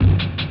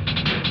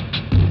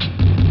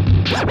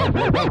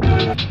Criminal.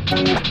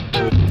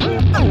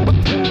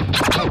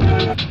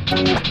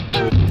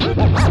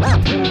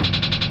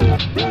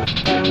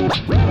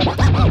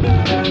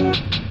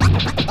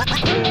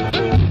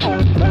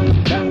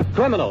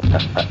 All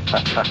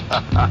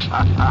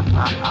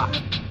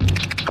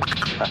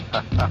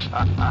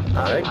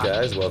right,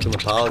 guys, welcome to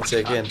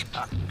Politicking.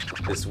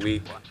 This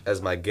week, as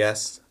my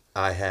guest,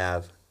 I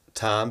have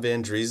Tom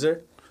Van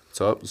Drieser. What's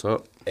up? What's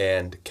up?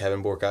 And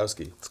Kevin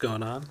Borkowski. What's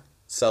going on?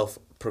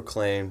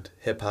 Self-proclaimed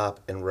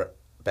hip-hop and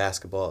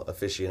basketball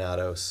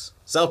aficionados.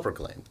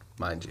 Self-proclaimed,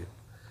 mind you.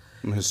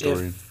 I'm a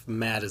historian. If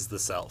Matt is the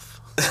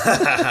self.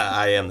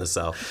 I am the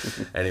self.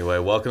 Anyway,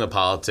 welcome to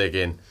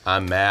Politicking.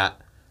 I'm Matt.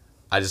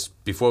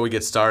 Before we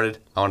get started,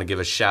 I want to give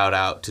a shout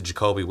out to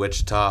Jacoby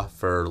Wichita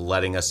for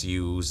letting us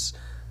use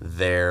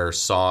their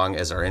song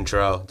as our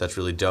intro. That's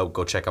really dope.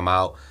 Go check them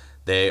out.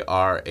 They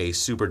are a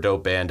super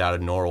dope band out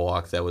of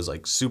Norwalk that was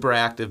like super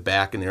active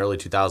back in the early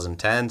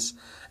 2010s,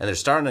 and they're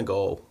starting to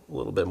go a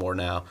little bit more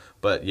now.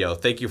 But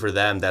thank you for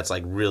them. That's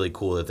like really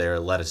cool that they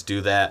let us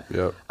do that.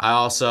 Yep. I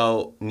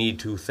also need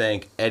to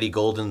thank Eddie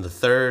Golden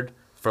III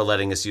for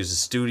letting us use the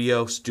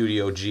Studio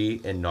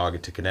G in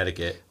Naugatuck,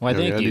 Connecticut. Why, Yeah,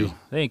 thank you. Eddie.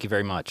 Thank you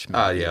very much.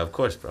 Yeah, of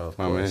course, bro. Of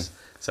Oh, course. man.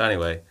 So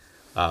anyway,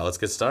 let's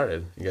get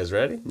started. You guys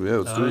ready? Yeah,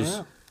 let's do this.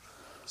 Yeah.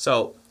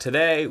 So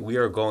today we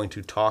are going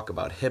to talk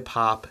about hip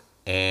hop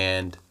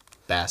and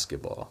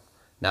basketball.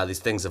 Now these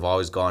things have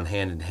always gone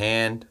hand in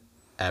hand,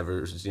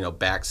 ever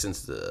back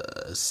since the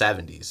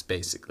 70s,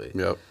 basically.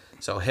 Yep.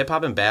 So hip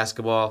hop and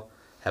basketball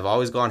have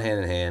always gone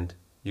hand in hand.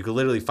 You could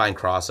literally find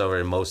crossover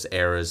in most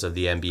eras of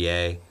the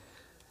NBA.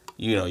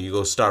 You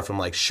go start from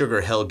like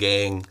Sugar Hill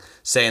Gang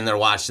saying they're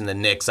watching the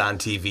Knicks on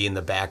TV in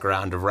the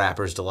background of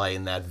Rapper's Delight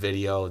in that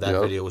video. That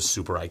Yep. video was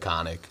super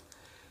iconic.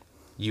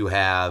 You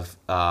have,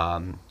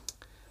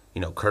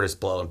 Curtis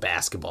Blow in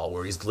basketball,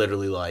 where he's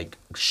literally like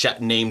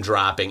name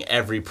dropping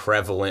every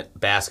prevalent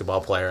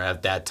basketball player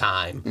at that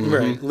time.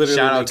 Right. Literally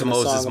Shout out to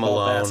making a Moses song about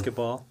Malone.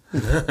 basketball.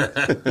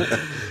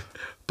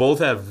 Both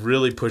have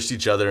really pushed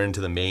each other into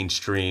the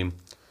mainstream.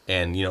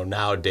 And,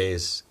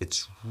 nowadays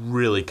it's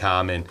really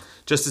common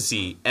just to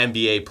see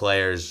NBA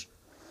players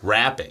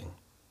rapping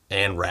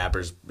and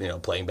rappers,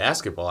 playing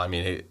basketball. I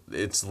mean,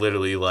 it's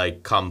literally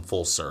like come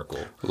full circle.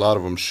 A lot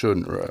of them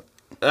shouldn't rap.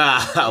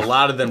 A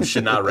lot of them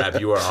should not rap.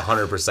 You are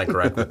 100%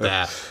 correct with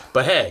that.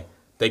 But hey,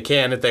 they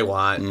can if they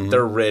want.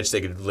 They're rich.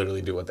 They could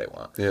literally do what they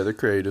want. Yeah, they're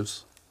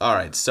creatives. All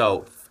right.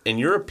 So, in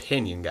your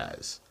opinion,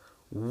 guys,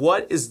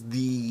 what is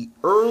the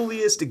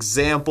earliest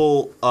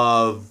example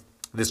of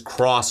this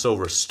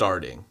crossover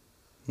starting?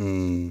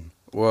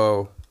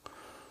 Well,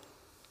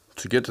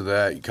 to get to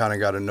that, you kind of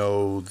got to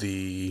know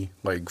the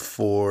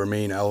four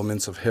main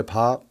elements of hip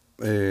hop,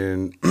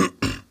 and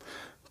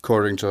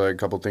according to a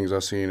couple things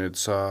I've seen,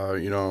 it's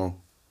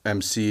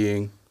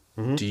MCing,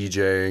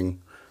 DJing,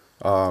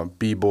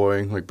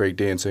 b-boying, like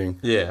breakdancing,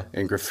 Yeah.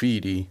 and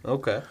graffiti.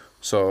 Okay.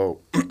 So,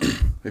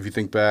 if you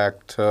think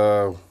back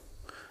to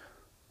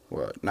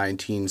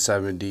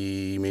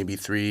 1970, maybe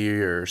 3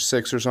 or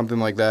 6 or something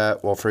like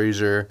that, Walt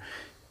Frazier,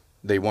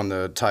 they won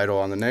the title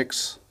on the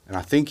Knicks, and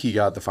I think he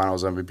got the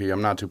Finals MVP.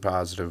 I'm not too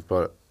positive,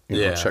 but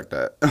check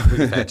that. We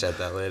can patch at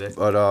that later.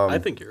 But I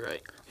think you're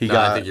right.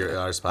 I think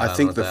you're spot on I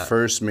think with the that.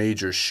 first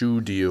major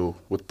shoe deal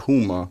with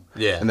Puma.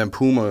 Yeah. And then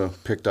Puma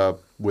picked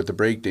up with the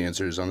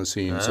breakdancers on the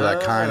scene, so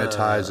that kind of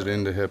ties it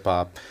into hip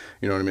hop.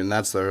 You know what I mean?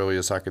 That's the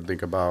earliest I could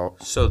think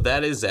about. So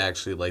that is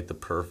actually like the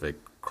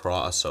perfect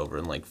crossover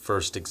and like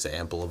first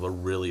example of a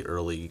really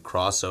early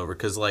crossover,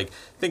 because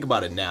think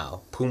about it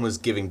now, Puma's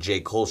giving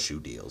J. Cole shoe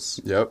deals.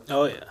 Yep.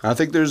 Oh, yeah. I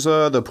think there's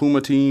the Puma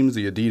teams,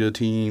 the Adidas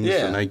teams,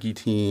 Yeah. the Nike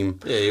team,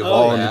 Yeah, you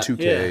all want in the that.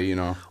 2K,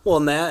 Yeah. Well,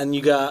 and that, and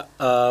you got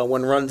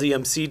when Run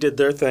DMC did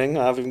their thing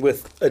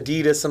with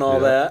Adidas and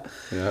all Yeah.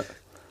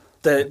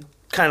 that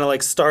kind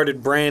of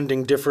started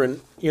branding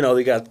different,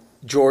 they got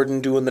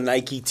Jordan doing the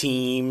Nike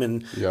team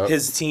and Yep.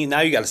 his team.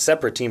 Now you got a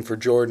separate team for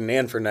Jordan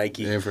and for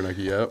Nike. And for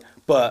Nike, yep.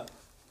 But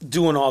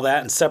doing all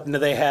that, and separate,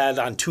 they had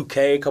on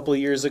 2K a couple of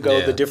years ago,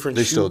 Yeah. the different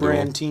They shoe still do them.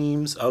 brand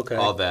teams. Okay.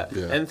 All that.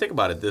 Yeah. And think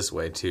about it this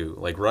way too,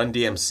 like Run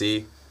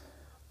DMC,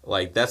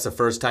 that's the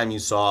first time you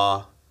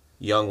saw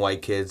young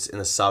white kids in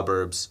the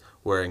suburbs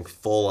wearing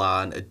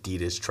full-on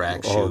Adidas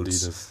track All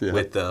shoes Adidas, yeah.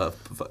 with the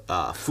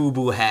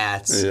FUBU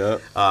hats, Yeah.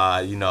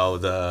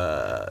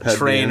 the Headbands.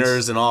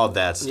 trainers and all of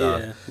that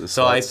stuff. Yeah. The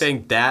So I sweats.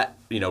 think that,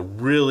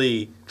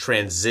 really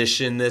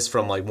transitioned this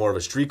from more of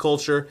a street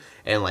culture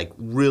and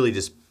really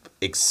just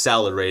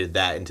accelerated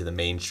that into the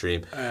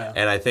mainstream. Yeah.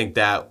 And I think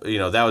that,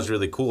 that was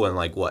really cool in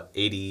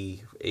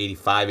 80,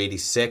 85,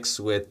 86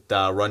 with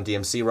Run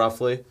DMC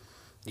roughly.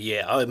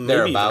 Yeah, maybe even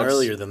Thereabouts.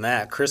 earlier than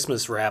that.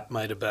 Christmas rap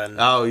might have been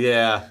Oh,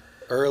 yeah.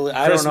 early.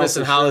 I don't know Christmas for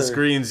and Hollis sure.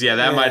 Greens, yeah,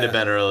 that might have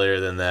Yeah. been earlier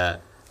than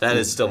that. That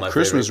is still my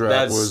Christmas favorite.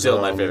 rap That's was, still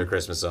my favorite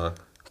Christmas song.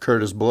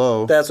 Curtis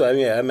Blow. That's what I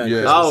mean. I meant Yeah.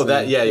 Christmas. Oh,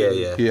 that, yeah.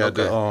 He had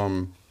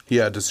Okay. he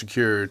had to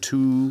secure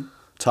 2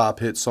 top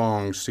hit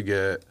songs to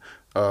get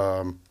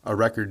a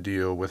record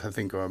deal with, I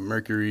think,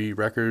 Mercury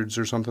Records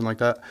or something like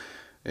that.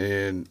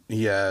 And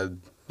he had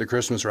the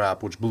Christmas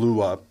rap, which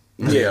blew up.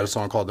 And he had a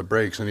song called The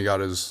Breaks, and he got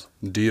his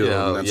deal,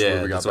 and that's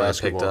where we got that's what I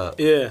picked basketball. up.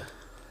 Yeah.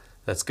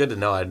 That's good to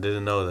know. I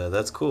didn't know that.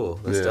 That's cool.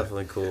 That's Yeah.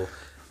 definitely cool.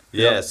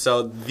 Yeah,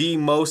 so the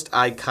most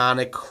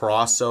iconic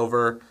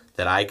crossover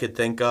that I could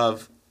think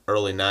of,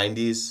 early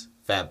 90s,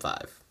 Fab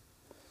Five.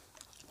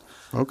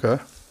 Okay.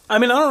 I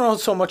mean, I don't know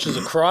so much as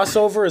a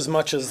crossover as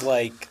much as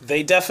like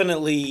they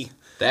definitely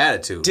The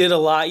attitude. did a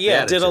lot.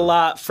 Yeah, did a attitude.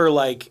 lot for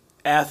like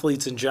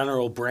athletes in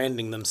general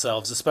branding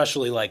themselves,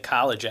 especially like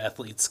college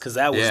athletes, because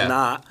that was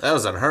not That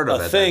was unheard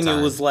of a at thing. that time.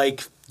 It was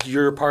like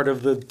you're part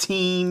of the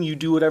team, you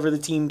do whatever the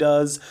team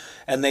does,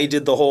 and they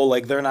did the whole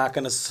like they're not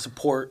going to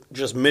support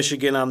just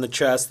Michigan on the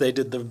chest. They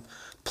did the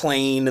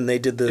plain and they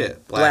did the Yeah,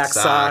 Black Black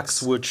Sox,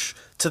 Sox. which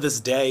to this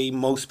day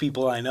most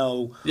people I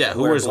know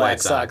who wear wears Black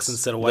White Sox Sox?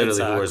 instead of White Literally,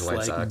 Sox. who wears White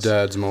like, Sox?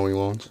 Dad's mowing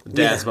lawns.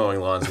 Dad's Yeah. mowing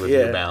lawns with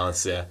Yeah. New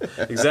Balance, yeah.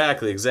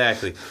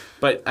 Exactly.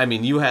 But, I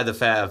mean, you had the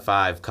Fab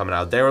Five coming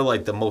out. They were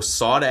like the most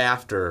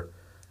sought-after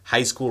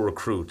high school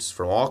recruits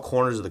from all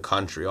corners of the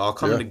country, all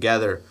coming Yeah.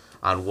 together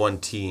on one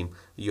team.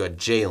 You had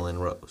Jalen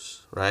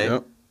Rose, right?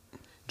 Yep.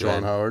 You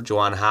had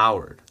Juwan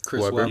Howard.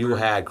 Chris Webber. Webber. You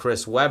had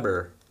Chris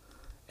Webber,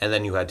 and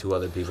then you had two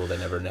other people that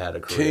never had a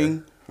career.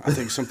 King. I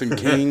think something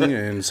King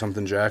and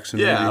something Jackson.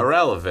 Yeah, maybe.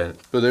 irrelevant.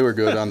 But they were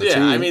good on the Yeah,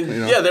 team. I mean, you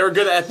know? yeah, they were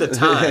good at the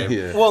time.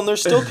 Yeah. Well, and they're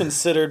still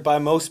considered by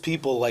most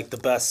people like the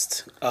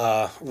best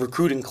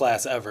recruiting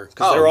class ever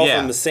because Oh, they're all yeah.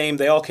 from the same.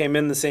 They all came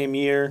in the same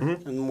year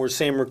and were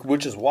same,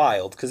 which is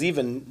wild. Because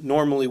even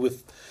normally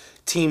with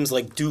teams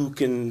like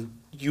Duke and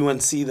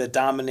UNC that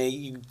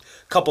dominate,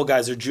 couple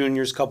guys are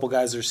juniors, couple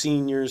guys are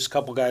seniors,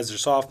 couple guys are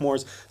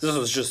sophomores. This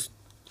was just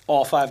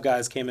all five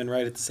guys came in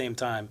right at the same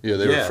time. Yeah,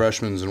 they were Yeah.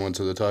 freshmen and went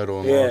to the title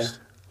and Yeah. lost.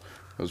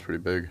 That was pretty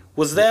big.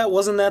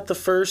 Wasn't that the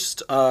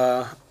first?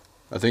 I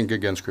think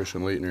against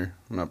Christian Leitner.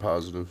 I'm not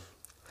positive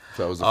if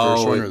that was the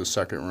first one or the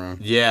second run.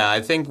 Yeah,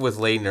 I think with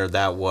Leitner,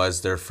 that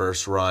was their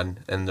first run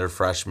in their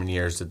freshman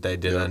years that they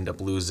did Yeah. end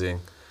up losing.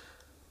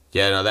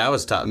 Yeah, no, that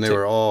was tough. And they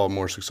were all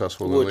more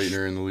successful than Which-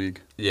 Leitner in the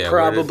league.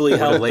 probably what did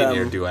helped Leitner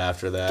them do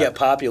after that? get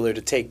popular to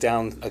take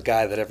down a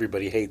guy that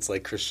everybody hates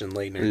like Christian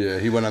Leitner. Yeah,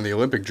 he went on the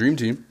Olympic Dream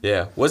Team.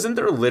 Yeah, wasn't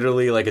there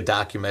literally like a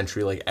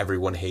documentary like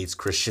everyone hates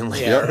Christian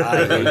Leitner? Yeah,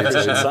 I hate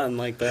Christian, something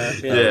like that.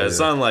 Yeah,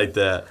 something like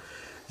that.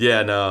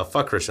 Yeah, no,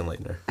 fuck Christian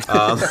Leitner.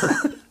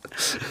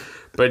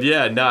 But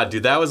yeah, nah,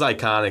 dude, that was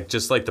iconic.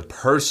 Just like the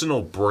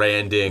personal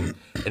branding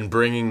and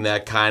bringing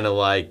that kind of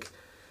like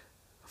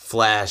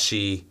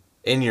flashy,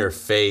 in your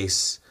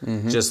face,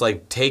 just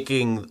like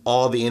taking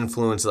all the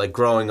influence, like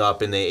growing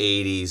up in the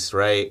 80s,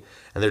 right?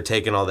 And they're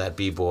taking all that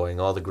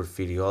b-boying, all the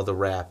graffiti, all the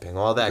rapping,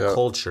 all that Yeah.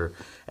 culture,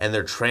 and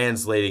they're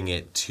translating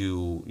it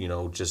to, you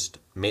know, just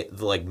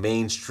like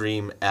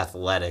mainstream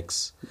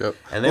athletics. Yep.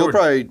 And they Well, were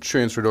probably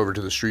transferred over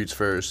to the streets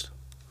first.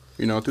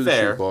 You know, through the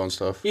Fair. street ball and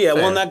stuff. Yeah, well,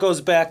 Fair. and that goes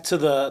back to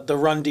the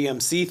Run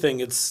DMC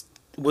thing.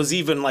 Was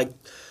even like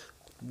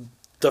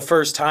the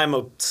first time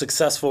a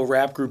successful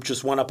rap group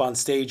just went up on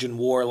stage and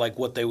wore like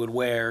what they would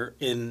wear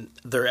in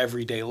their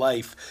everyday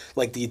life,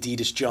 like the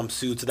Adidas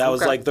jumpsuits. That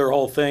was Okay. like their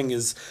whole thing.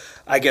 Is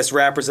I guess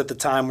rappers at the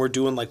time were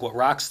doing like what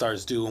rock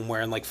stars do and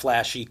wearing like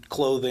flashy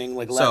clothing,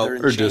 like So- leather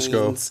and Or chains.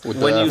 disco. With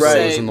when the you afros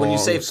say and the when you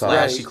long say sides.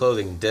 flashy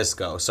clothing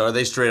disco, so are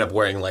they straight up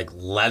wearing like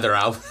leather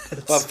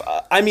outfits?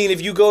 I mean, if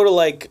you go to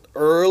like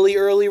early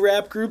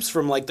rap groups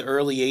from like the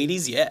early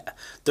 '80s, yeah,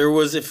 there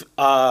was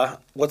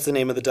what's the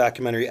name of the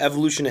documentary?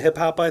 Evolution of Hip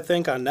Hop, I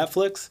think, on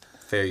Netflix.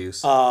 Fair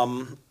use.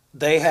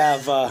 They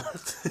have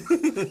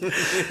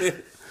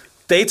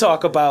they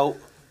talk about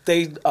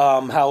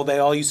how they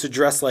all used to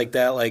dress like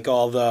that, like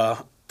all the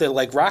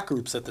like rock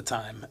groups at the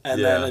time, and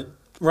Yeah. then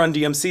Run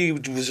DMC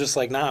was just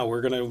like, nah,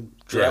 we're gonna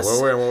dress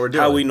we're wearing what we're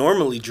how doing. we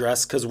normally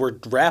dress because we're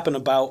rapping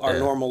about our Yeah.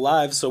 normal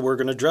lives, so we're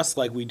gonna dress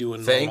like we do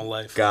in Thank normal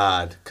life.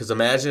 God, because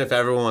imagine if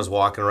everyone was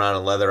walking around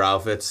in leather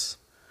outfits.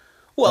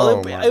 Well,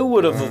 Oh my it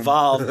would have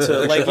evolved to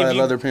Like like if I if had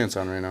you, leather pants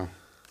on right now.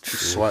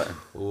 Just sweating.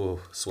 Ooh,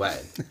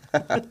 sweating.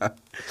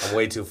 I'm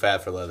way too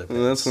fat for leather Well,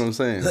 pants. that's what I'm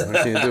saying.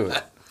 I can't do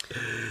it.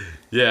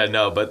 Yeah,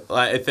 no, but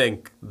I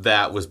think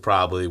that was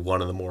probably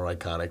one of the more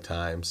iconic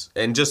times.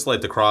 And just like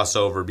the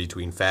crossover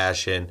between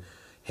fashion,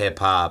 hip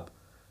hop,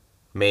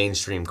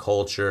 mainstream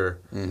culture,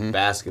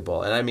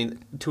 basketball. And I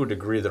mean, to a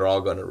degree, they're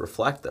all going to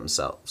reflect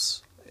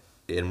themselves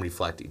and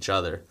reflect each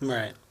other.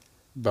 right.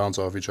 Bounce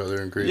off each other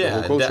and create the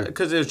Yeah, whole culture.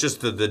 because it was just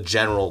the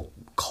general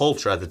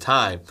culture at the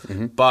time.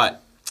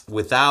 But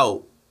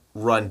without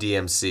Run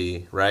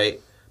DMC, right?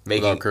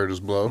 Without Curtis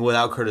Blow.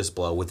 Without Curtis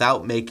Blow,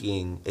 without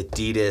making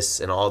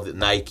Adidas and all the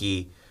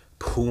Nike,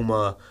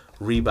 Puma,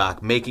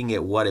 Reebok, making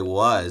it what it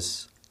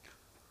was,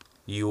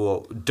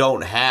 you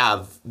don't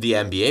have the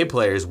NBA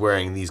players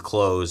wearing these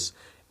clothes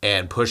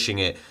and pushing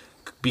it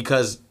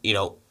because, you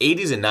know,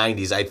 80s and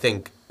 90s, I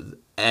think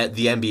at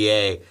the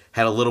NBA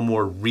had a little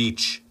more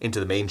reach into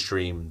the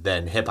mainstream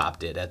than hip hop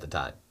did at the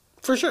time.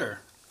 For sure.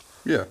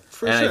 Yeah.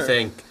 For and sure. I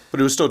think But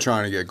it was still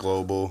trying to get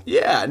global.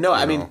 yeah, no,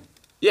 I You mean, know.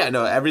 yeah,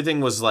 no, everything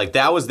was like,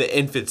 that was the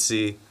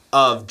infancy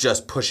of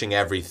just pushing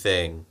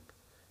everything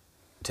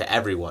to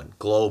everyone,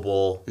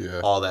 global,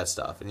 Yeah. all that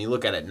stuff. And you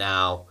look at it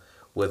now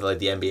with like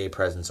the NBA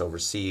presence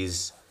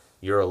overseas,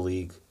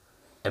 EuroLeague,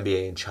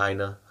 NBA in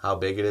China, how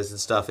big it is and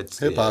stuff. It's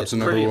Hip hop's it's the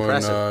number pretty one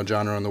impressive.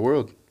 genre in the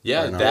world.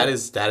 Yeah, right now. that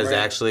is Right.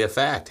 actually a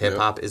fact. Hip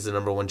hop is the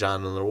number one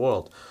genre in the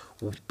world.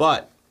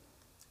 But,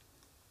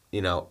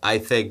 you know, I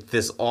think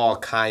this all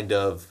kind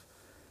of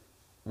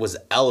was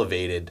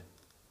elevated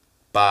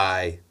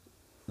by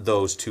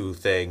those two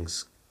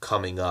things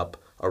coming up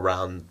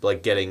around,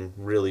 like getting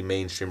really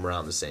mainstream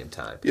around the same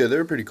time. Yeah, they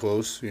were pretty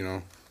close.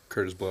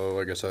 Curtis Blow,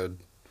 like I said,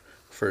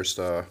 first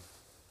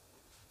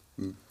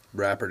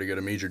rapper to get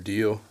a major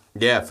deal.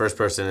 Yeah, first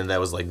person, and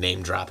that was like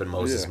name dropping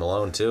Moses Yeah.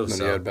 Malone too. And then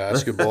so. he had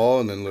basketball,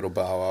 and then Little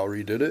Bow Wow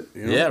redid it.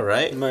 Yeah,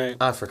 right? Right.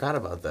 I forgot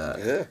about that.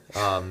 Yeah.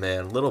 Oh,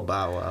 man. Little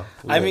Bow Wow.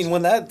 I mean,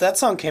 when that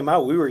song came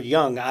out, we were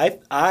young.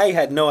 I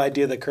had no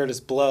idea that Curtis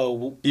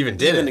Blow Even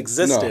did it.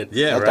 existed. No.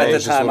 Yeah, I thought right. it At the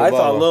was just time, Lil I Bow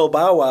thought Wow. Lil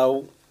Bow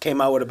Wow came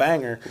out with a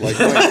banger. Like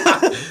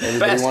Mike.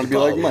 Everybody wanted to be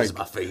like Basketball is Mike.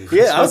 my favorite.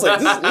 Yeah, I was like,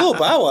 this Lil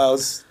Bow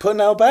Wow's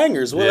putting out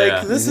bangers. We're Yeah.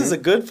 like, this is a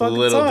good fucking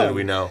Little song. did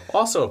we know.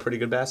 Also, a pretty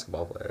good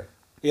basketball player.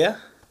 Yeah.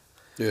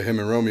 Yeah, him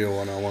and Romeo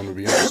one-on-one would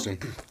be interesting.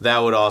 That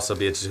would also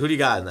be interesting. Who do you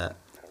got in that?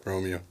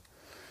 Romeo.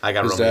 I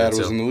got His Romeo dad too.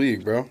 was in the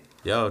league, bro.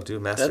 Yo,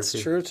 dude, Master That's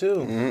P. true,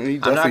 too. He I'm not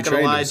definitely gonna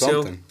trained lie, him too.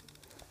 something.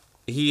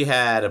 He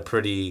had a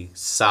pretty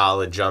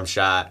solid jump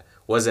shot.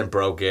 Wasn't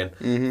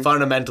broken.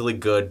 Fundamentally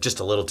good. Just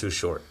a little too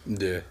short.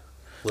 Yeah.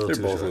 Little They're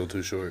too both short. a little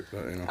too short,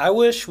 but I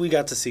wish we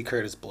got to see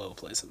Curtis Blow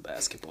play some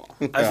basketball.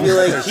 I feel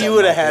like he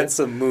would have had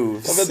some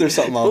moves. I bet there's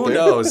something out Who there.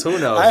 knows? Who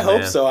knows? I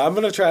hope man? so. I'm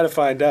gonna try to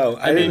find out.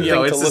 I mean, didn't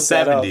yo, think it's to the look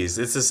that up. 70s.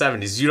 It's the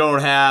 70s. You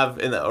don't have,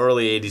 in the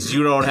early 80s,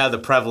 you don't have the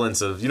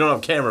prevalence of, you don't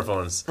have camera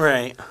phones.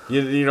 Right.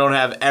 You don't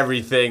have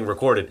everything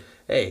recorded.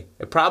 Hey,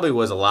 it probably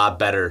was a lot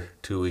better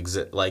to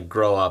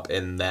grow up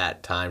in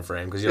that time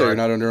frame because Yeah, you're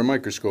not under a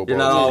microscope.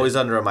 you're all not day. always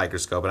under a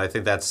microscope, and I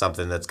think that's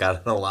something that's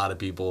gotten a lot of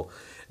people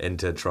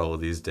into trouble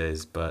these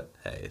days. But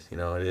hey,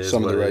 it is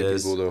Some of what the it right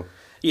is. people, though.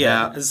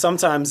 Yeah. And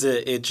sometimes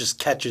it just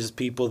catches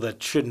people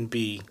that shouldn't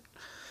be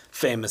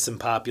famous and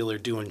popular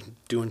doing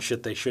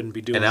shit they shouldn't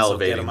be doing. and so get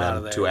elevating out them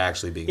of there. to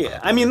actually being Yeah,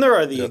 popular. I mean there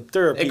are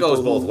people It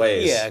goes both who,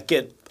 ways. Yeah,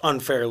 get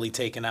unfairly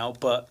taken out,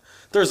 but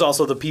there's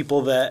also the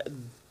people that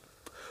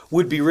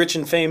would be rich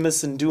and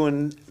famous and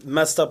doing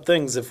messed up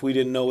things if we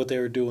didn't know what they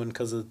were doing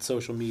because of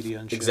social media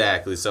and shit.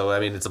 Exactly. So I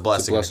mean, it's a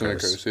blessing, Blessing and a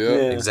and curse. curse, yeah.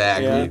 Yeah.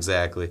 Exactly. Yeah.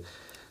 Exactly.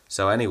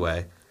 So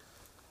anyway,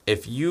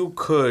 if you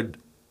could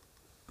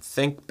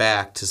think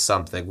back to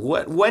something,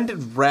 when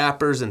did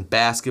rappers and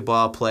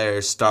basketball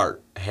players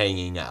start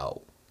hanging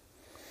out?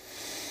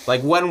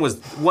 Like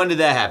when did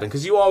that happen?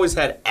 Because you always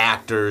had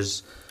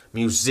actors,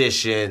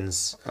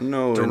 musicians, I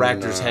know in,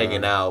 directors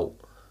hanging out.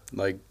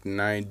 Like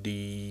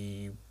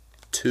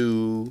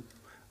 92,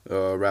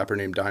 a rapper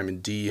named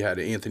Diamond D had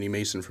Anthony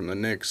Mason from the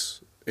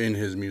Knicks in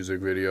his music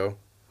video,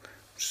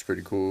 which is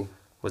pretty cool.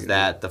 Was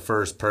that the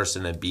first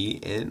person to be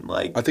in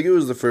like? I think it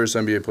was the first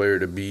NBA player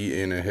to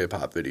be in a hip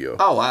hop video.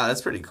 Oh wow,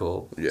 that's pretty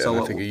cool. Yeah, So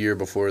and I think a year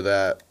before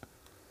that,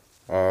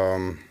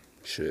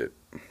 shit,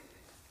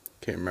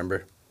 can't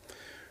remember.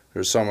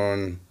 There's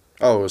someone.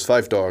 Oh, it was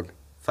Phife Dawg.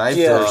 Five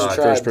Yeah, Dog. the The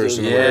Tribe first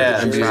person to Yeah, wear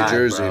the the NBA Tribe,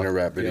 jersey bro. in a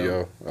rap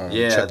video.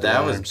 Yeah, Check the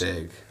that was Rhymes.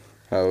 big.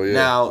 Hell yeah.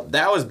 Now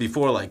that was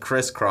before like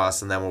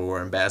crisscross, and then we were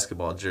wearing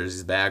basketball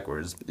jerseys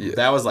backwards. Yeah.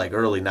 That was like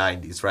early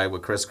 '90s, right?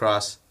 With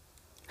crisscross,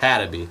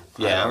 had to be.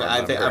 Yeah, don't I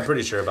think remember. I'm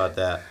pretty sure about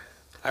that.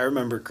 I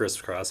remember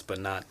crisscross, but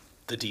not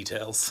the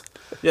details.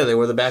 Yeah, they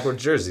wore the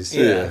backwards jerseys.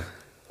 Yeah.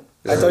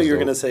 I thought you were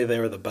dope. gonna say they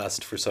were the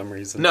best for some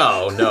reason.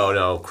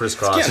 No,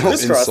 crisscross. Yeah, Don't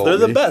crisscross. insult They're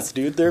the me. best,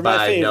 dude. They're my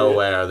By favorite. no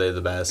way are they the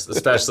best,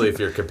 especially if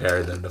you're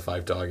comparing them to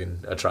Five Dog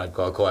and A Tribe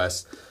Called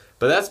Quest.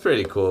 But that's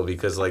pretty cool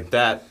because like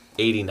that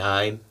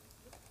 '89,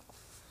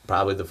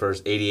 probably the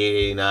first '88,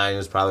 '89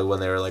 was probably when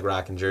they were like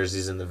rocking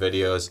jerseys in the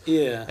videos.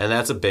 Yeah. And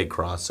that's a big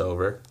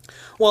crossover.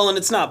 Well, and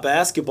it's not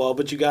basketball,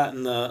 but you got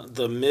in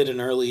the mid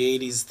and early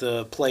 '80s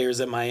the players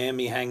at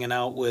Miami hanging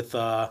out with.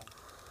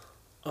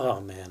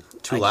 Oh man,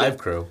 Two I Live can't-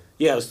 Crew.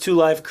 Yeah, it was Two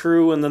Live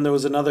Crew, and then there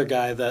was another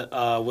guy that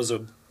was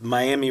a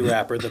Miami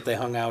rapper that they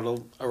hung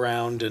out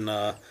around, and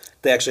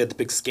they actually had the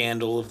big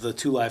scandal of the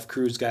Two Live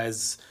Crews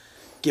guys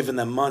giving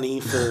them money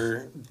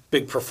for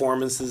big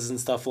performances and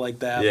stuff like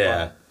that.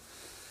 Yeah.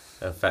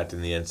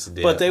 Affecting the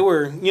incident. But they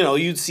were,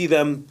 you'd see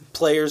them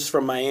players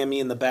from Miami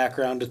in the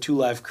background of Two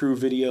Live Crew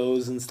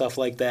videos and stuff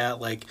like that.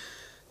 Like,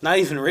 not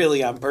even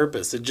really on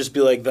purpose. It'd just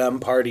be like them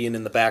partying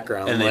in the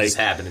background. And they like, just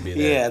happened to be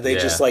there. Yeah, they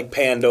just like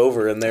panned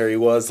over and there he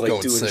was, like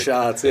Going doing sick.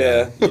 shots.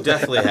 Yeah. You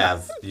definitely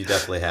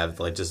have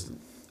like just.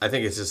 I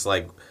think it's just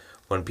like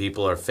when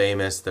people are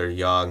famous, they're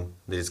young,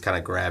 they just kind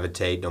of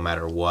gravitate no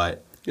matter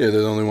what. Yeah,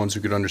 they're the only ones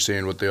who could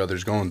understand what the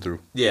other's going through.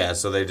 Yeah,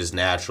 so they just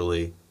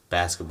naturally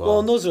basketball. Well,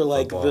 and those are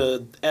like football,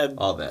 the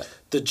all that.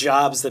 the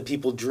jobs that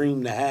people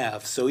dream to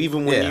have. So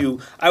even when Yeah.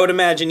 I would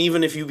imagine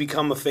even if you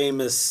become a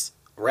famous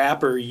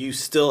rapper, you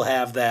still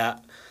have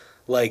that.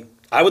 Like,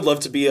 I would love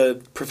to be a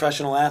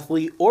professional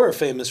athlete or a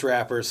famous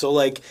rapper. So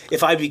like,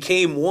 if I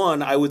became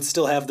one, I would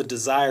still have the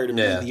desire to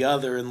Yeah. be the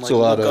other and like It's a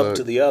lot look up of-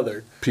 to the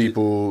other.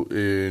 People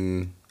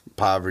in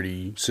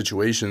poverty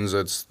situations,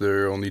 that's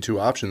their only two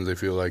options, they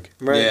feel like.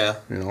 Right. Yeah,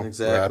 You know,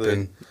 exactly.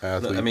 rapping,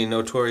 athlete. I mean,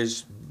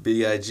 Notorious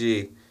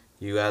B.I.G.,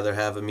 you either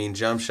have a mean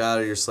jump shot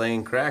or you're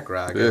slinging crack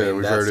rock. Yeah, I mean,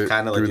 we've that's heard it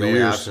kind of like through the the only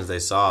years. options they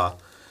saw.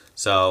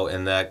 So,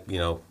 and that,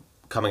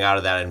 coming out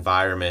of that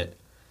environment,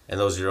 and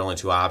those are your only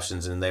two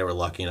options, and they were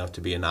lucky enough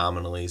to be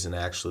anomalies and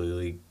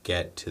actually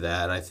get to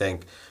that. And I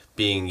think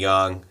being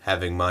young,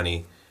 having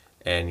money,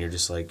 and you're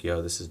just like,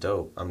 yo, this is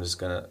dope. I'm just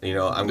gonna,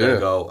 I'm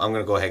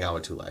gonna go hang out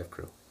with Two Live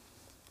Crew.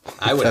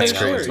 I would That's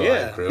hang out with Two crazy.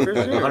 Live Crew, For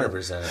sure.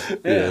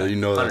 100%. Yeah, you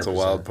know that's a 100%.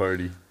 wild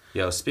party.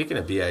 Yo, speaking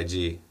of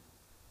B.I.G.,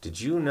 did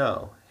you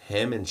know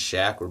him and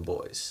Shaq were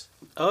boys?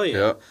 Oh yeah.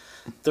 Yeah.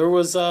 There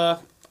was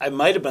I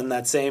might have been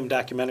that same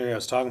documentary I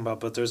was talking about,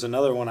 but there's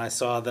another one I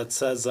saw that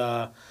says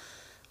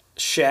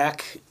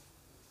Shaq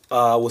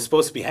was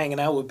supposed to be hanging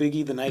out with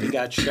Biggie the night he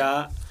got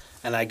shot,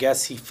 and I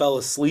guess he fell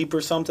asleep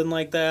or something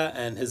like that,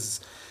 and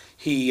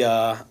he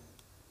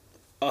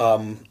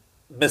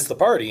missed the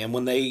party. And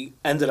when they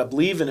ended up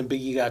leaving and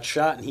Biggie got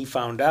shot and he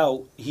found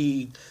out,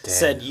 he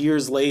said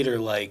years later,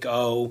 like,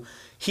 oh,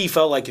 he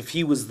felt like if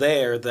he was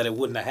there that it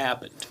wouldn't have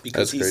happened,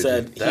 because That's he crazy.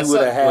 said he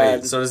would have had.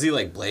 Wait, so does he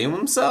like blame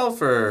himself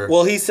or?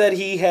 Well, he said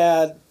he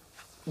had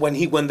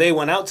when they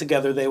went out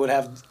together, they would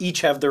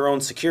each have their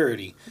own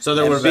security. So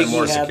there And would have been Biggie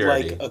more had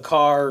security. like a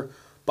car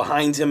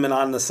behind him and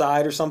on the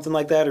side or something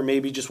like that, or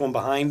maybe just one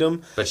behind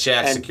him. But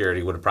Shaq's and-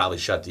 security would have probably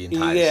shut the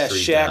entire Yeah,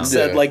 street Shaq down.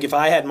 said Yeah. like if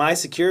I had my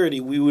security,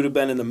 we would have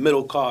been in the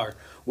middle car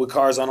with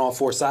cars on all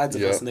four sides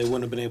of Yeah. us, and they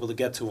wouldn't have been able to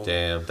get to him.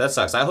 Damn, that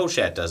sucks. I hope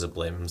Shaq doesn't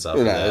blame himself.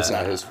 No, for that. it's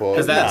not his fault.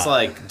 Because that's Nah.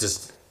 like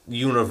just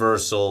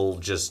universal.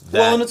 Just that.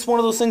 Well, and it's one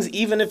of those things.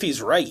 Even if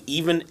he's right,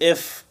 even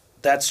if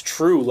that's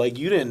true, like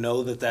you didn't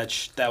know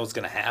that was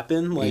gonna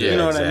happen. Like yeah, you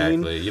know exactly.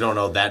 what I mean? You don't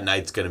know that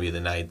night's gonna be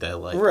the night that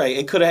like. Right.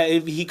 It could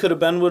have. He could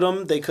have been with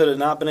him. They could have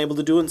not been able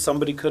to do it, and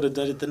somebody could have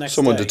done it the next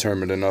Someone day.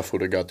 determined enough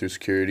would have got through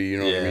security. You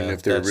know what I Yeah, mean?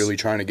 If they're that's- really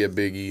trying to get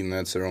Biggie and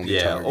that's their only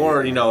Yeah, target.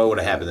 or it would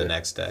have happened the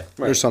next day.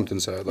 There's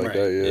something sad like Right.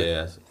 that. Yeah.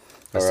 Yeah.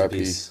 Rest in R.I.P.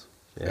 peace.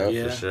 Yeah,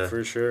 Yeah, for sure.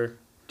 For sure.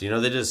 Do you know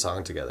they did a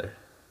song together?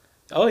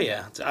 Oh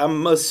yeah,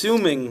 I'm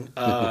assuming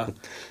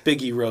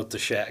Biggie wrote the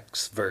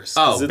Shaq's verse.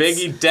 Oh, 'cause it's-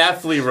 Biggie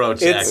definitely wrote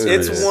Shaq's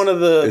It's verse. one of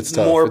the It's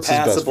tough. more It's his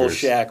best passable verse.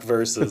 Shaq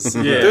verses.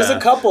 Yeah. There's a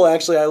couple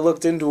actually. I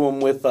looked into him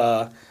with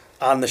on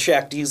the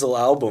Shaq Diesel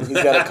album.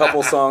 He's got a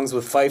couple songs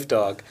with Phife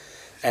Dawg,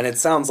 and it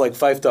sounds like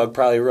Phife Dawg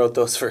probably wrote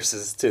those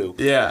verses too.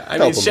 Yeah, I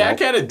mean, Help him Shaq out.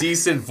 had a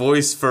decent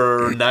voice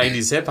for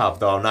 90s hip hop,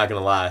 though, I'm not going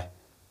to lie.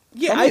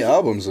 Yeah, How many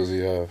albums does he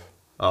have?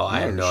 Oh, I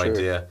have I'm no not sure.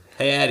 idea.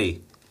 Hey,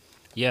 Eddie,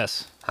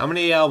 Yes. how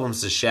many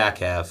albums does Shaq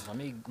have? Let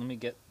me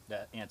get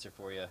that answer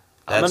for you.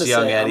 I'm That's gonna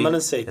young say- Eddie I'm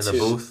gonna say in the two.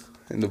 booth.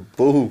 In the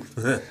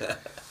booth.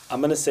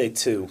 I'm gonna say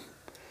 2.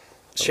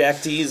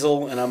 Shaq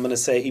Diesel, and I'm gonna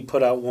say he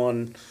put out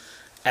one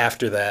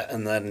after that,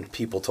 and then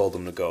people told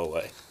him to go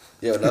away.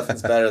 Yo,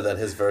 nothing's better than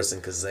his verse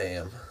in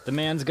Kazam. The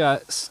man's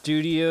got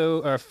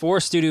 4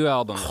 studio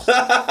albums,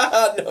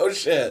 No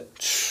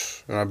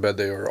shit. And I bet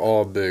they are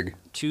all big.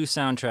 2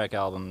 soundtrack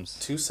albums,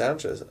 2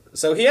 soundtracks.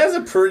 So he has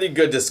a pretty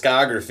good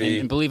discography.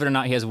 and believe it or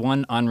not, he has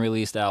 1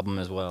 unreleased album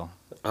as well.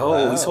 Oh,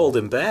 Wow. he's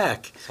holding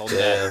back. Hold it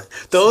Yeah. back.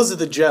 Those are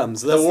the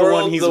gems. That's the,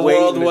 one he's the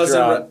waiting world to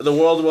wasn't drop. the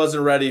world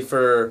wasn't ready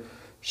for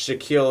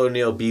Shaquille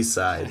O'Neal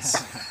B-sides.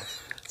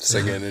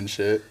 Singing and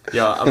shit.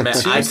 Yo, Two I couldn't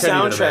even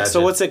soundtracks. imagine.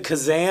 So what's it?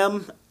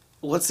 Kazam.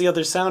 What's the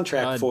other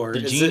soundtrack for?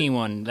 The Is Genie it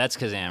one, that's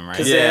Kazam, right?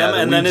 Kazam, Yeah, the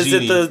and then Wee is it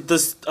Genie.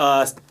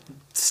 the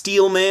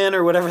Steel Man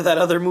or whatever that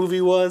other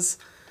movie was?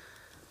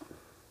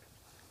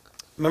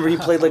 Remember he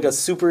played like a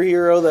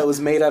superhero that was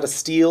made out of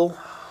steel.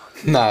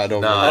 Nah, I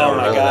don't No, know. I Oh don't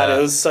my know god, that.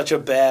 it was such a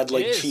bad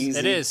like It is. cheesy.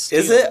 It is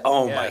Is Steel. it?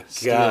 Oh Yeah, my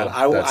Steel.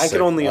 god, That's I sick.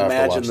 could only I'll have to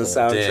imagine watch the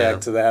that. soundtrack Damn.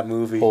 to that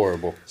movie.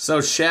 Horrible. So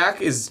Shaq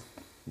is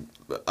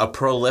a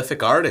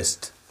prolific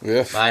artist.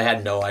 Yeah. I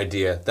had no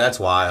idea. That's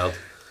wild.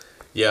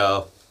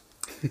 Yo.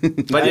 But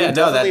I'm yeah, no,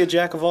 definitely a that.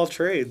 jack of all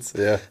trades.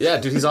 Yeah. Yeah,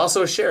 dude, he's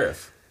also a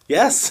sheriff.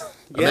 Yes.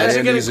 Imagine Yeah. And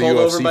getting he's a pulled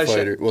over UFC by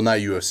fighter. Well, not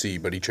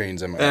UFC, but he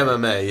trains MMA.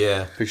 MMA,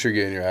 yeah. Picture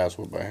getting your ass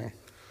whooped by him.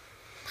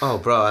 Oh,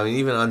 bro, I mean,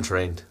 even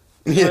untrained.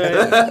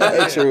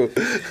 Yeah, true.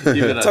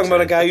 Even Talking about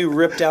a untrained. guy who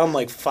ripped down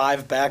like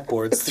 5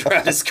 backboards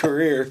throughout his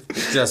career.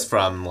 Just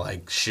from,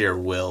 like, sheer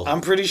will.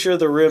 I'm pretty sure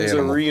the ribs are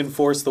Animal.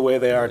 reinforced the way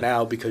they are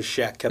now because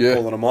Shaq kept Yeah.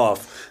 pulling them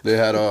off. They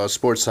had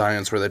sports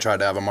science where they tried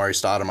to have Amari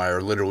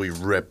Stoudemire literally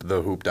rip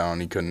the hoop down.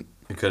 He couldn't.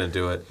 He couldn't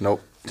do it.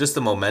 Nope. Just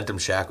the momentum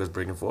Shaq was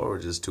bringing forward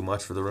was just too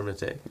much for the rim to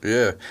take.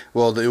 Yeah.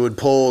 Well, they would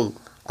pull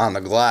on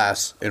the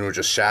glass and it would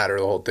just shatter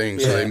the whole thing.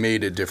 So Yeah. they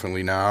made it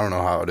differently now. I don't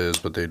know how it is,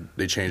 but they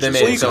changed They it. made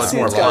so it it's so not it's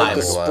more it's got like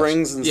the pliable.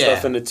 springs and Yeah.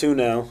 stuff in it too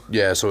now.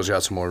 Yeah, so it's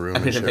got some more room. I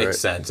mean, and it shit, makes right?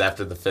 sense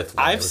after the 5th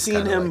one. it I've was seen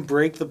kinda him like-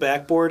 break the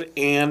backboard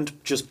and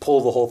just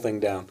pull the whole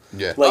thing down.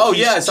 Yeah. Oh,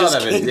 he's yeah, I saw just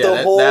that video. kicked Yeah, the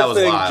that- whole that was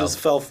thing wild. just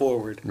fell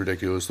forward.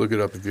 Ridiculous. Look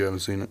it up if you haven't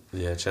seen it.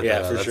 Yeah, check Yeah,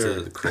 that out. for That's sure.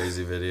 a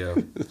crazy video.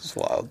 It's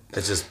wild.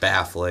 It's just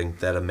baffling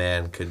that a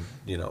man could,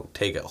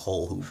 take a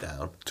whole hoop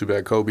down. Too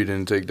bad Kobe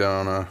didn't take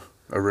down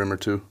a rim or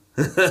two.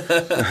 Could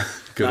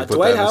have put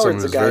Dwight that in some of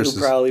Howard's a his guy verses.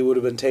 who probably would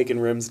have been taking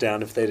rims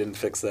down if they didn't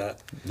fix that.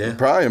 Yeah.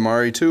 Probably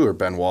Amari too, or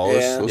Ben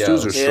Wallace. Yeah. Those Yo,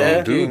 dudes are strong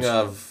yeah. dudes. Speaking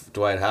of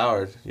Dwight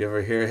Howard, you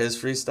ever hear his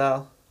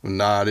freestyle?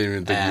 Nah, I didn't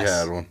even think he Ass.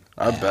 had one.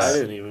 I I bet.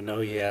 didn't even know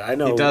he had. I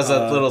know He does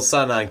a little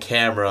son on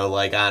camera,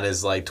 like on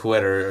his like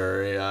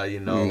Twitter or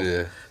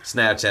Yeah.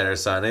 Snapchat or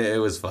something. It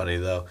was funny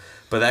though,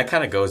 but that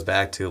kind of goes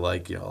back to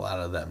like a lot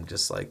of them,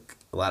 just like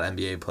a lot of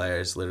NBA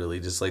players, literally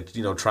just like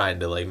trying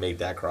to like make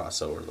that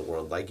crossover in the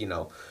world. Like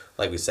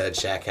like we said,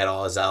 Shaq had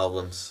all his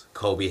albums,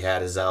 Kobe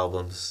had his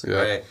albums, Yeah.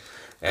 right?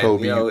 And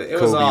Kobe-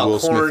 it was Kobe, all Will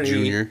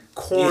Smith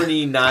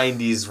corny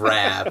 90s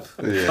rap.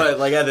 Yeah. But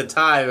like at the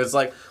time, it's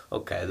like,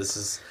 okay, this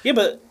is Yeah,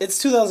 but it's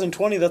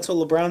 2020. That's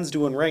what LeBron's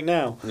doing right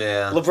now.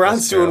 yeah. LeBron's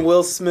that's true. doing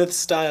Will Smith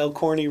style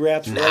corny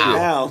raps right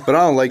now. But I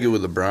don't like it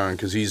with LeBron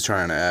because he's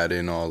trying to add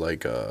in all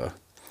like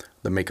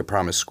the Make a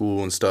Promise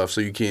School and stuff,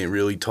 so you can't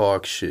really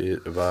talk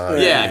shit about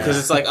it. Yeah, because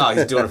it's like, oh,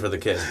 he's doing it for the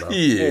kids, bro.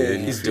 Yeah,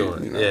 He's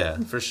doing it. Yeah,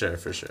 for sure.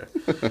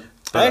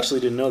 I actually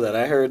didn't know that.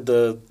 I heard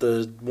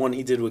the one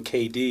he did with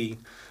KD.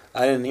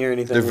 I didn't hear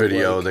anything. The with,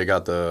 video, like- they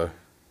got the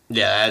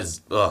Yeah,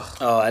 that's Oh,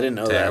 I didn't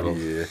know Terrible. that.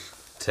 yeah,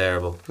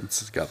 terrible.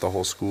 it's got the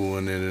whole school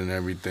in it and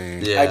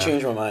everything. Yeah. I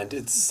changed my mind.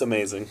 It's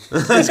amazing.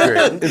 It's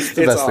great. It's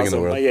the best thing in the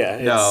awesome. world. Yeah,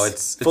 No,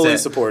 it's fully a-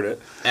 support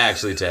it.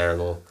 Actually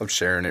terrible. I'm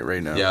sharing it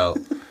right now. Yo,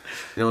 you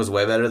know what's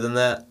way better than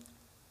that?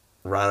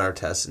 Ron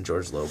Artest and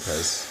George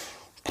Lopez.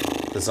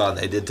 The song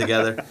they did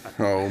together,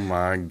 Oh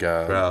my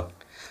god. bro.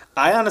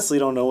 I honestly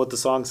don't know what the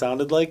song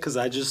sounded like because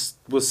I just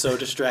was so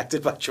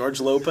distracted by George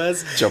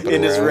Lopez Jumping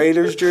in his around.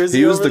 Raiders jersey.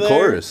 He was over the there,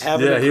 chorus.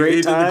 Having Yeah, a he great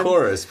did time. the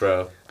chorus,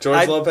 bro. George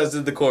I- Lopez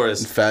did the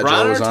chorus. Fat Ron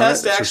Joe was on it. Artest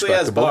It's actually has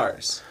respectable.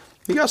 bars.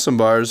 He got some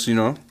bars,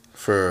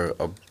 for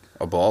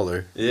a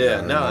baller. Yeah,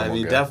 a no, I normal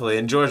mean guy. definitely.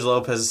 And George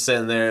Lopez is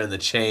sitting there in the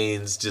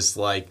chains, just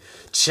like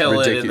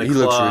chilling in the He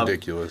looks club.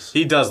 ridiculous.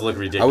 He does look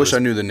ridiculous. I wish I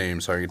knew the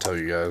name so I could tell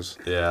you guys.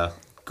 Yeah,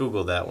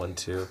 Google that one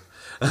too.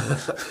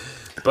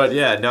 But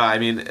yeah, no, I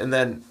mean, and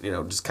then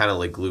just kind of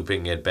like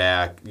looping it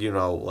back,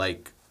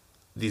 like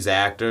these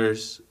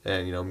actors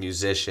and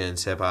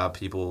musicians, hip hop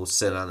people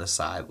sit on the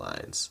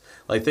sidelines.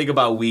 Like think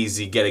about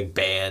Wheezy getting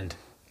banned.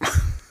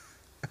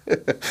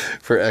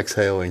 For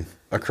exhaling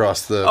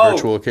across the Oh,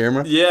 virtual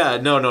camera. Yeah,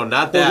 no,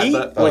 not that. he-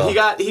 but when he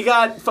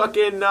got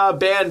fucking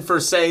banned for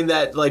saying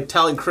that, like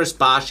telling Chris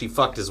Bosh he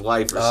fucked his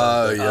wife or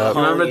something. Yep.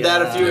 You remember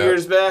that a yeah. few Yep.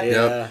 years back? Yeah.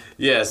 Yep.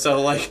 Yeah,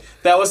 so like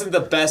that wasn't the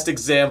best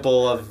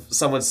example of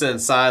someone sitting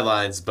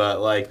sidelines, but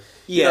like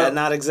Yeah, you know,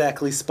 not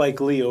exactly Spike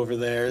Lee over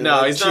there. No,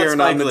 like, he's not cheering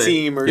Spike on the Lee.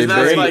 team or He's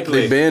not They, Spike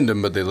Lee. they banned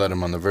him, but they let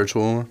him on the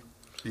virtual one.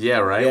 yeah,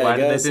 right. Yeah, I Why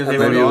did guess. they think I they mean,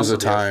 would Maybe it was also a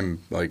do time,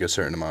 like a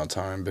certain amount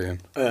of time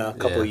ban. a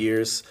couple Yeah. of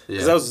years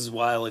because Yeah. that was a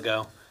while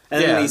ago.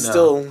 And Yeah, he's no.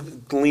 still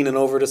leaning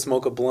over to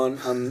smoke a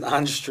blunt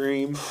on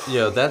stream.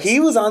 Yo, that's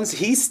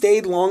He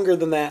stayed longer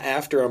than that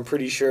after, I'm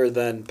pretty sure.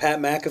 Then Pat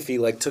McAfee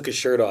like took his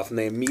shirt off and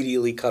they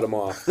immediately cut him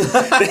off.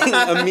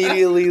 They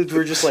immediately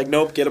were just like,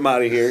 nope, get him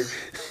out of here.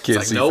 Can't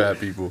like, see nope. fat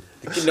people.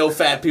 no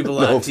fat people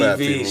No on fat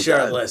TV people.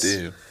 shirtless.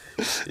 God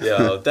damn.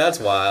 Yo, that's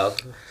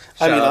wild.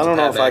 I mean, Shout out I to don't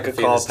know Pat if I could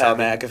McAfee call this Pat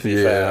time. McAfee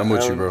Yeah, fat. I'm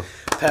with I you, don't- bro.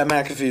 Pat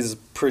McAfee's a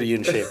pretty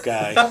in shape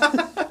guy.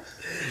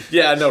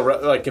 Yeah, no,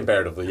 like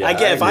comparatively. Yeah, I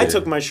get if I agree.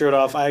 took my shirt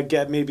off, I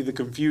get maybe the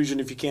confusion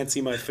if you can't see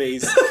my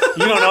face.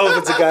 You don't know if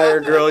it's a guy or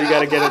a girl. You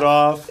got to get it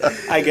off.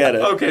 I get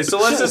it. Okay, so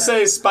let's just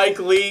say Spike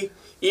Lee,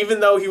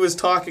 even though he was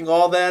talking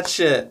all that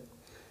shit,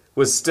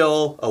 was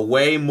still a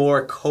way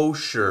more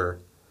kosher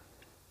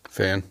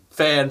Fan.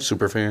 fan.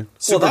 Super fan.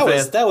 Well, Super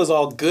fan. that was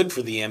all good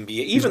for the NBA.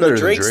 Even better the than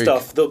Drake Drake.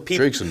 stuff, the people,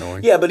 Drake's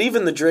annoying. Yeah, but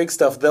even the Drake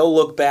stuff, they'll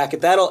look back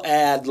at that'll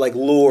add like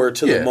lore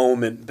to Yeah. the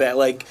moment. That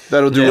like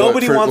That'll do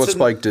nobody what wants to-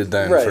 Spike did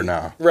then right, for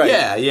now. Right.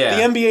 Yeah, yeah.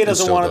 The NBA It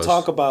doesn't still want to does.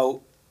 talk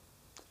about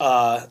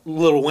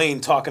Lil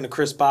Wayne talking to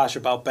Chris Bosh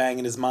about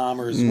banging his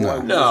mom or his, No.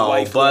 his No,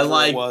 wife. but whoever it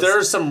like was.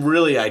 there's some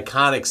really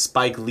iconic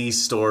Spike Lee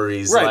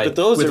stories, Right, like but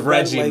those with are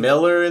Reggie like-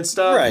 Miller and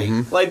stuff. Right.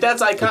 Like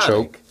that's iconic.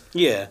 choke.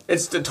 yeah.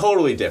 It's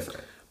totally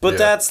different. But Yeah.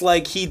 that's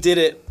like he did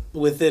it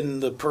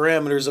within the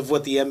parameters of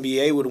what the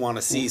NBA would want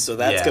to see. So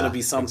that's Yeah, going to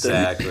be something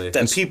exactly.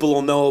 that people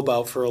will know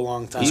about for a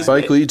long time.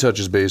 Spike Lee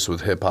touches base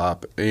with hip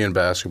hop and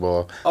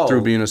basketball Oh.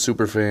 through being a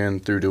super fan,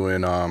 through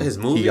doing His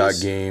He Got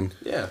movies? Game.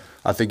 Yeah.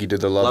 I think he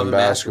did the Love, Love and and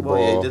Basketball.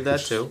 basketball. Yeah, he did that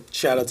too.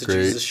 Shout out to Great.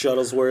 Jesus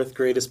Shuttlesworth,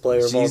 greatest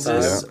player of all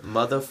Jesus time.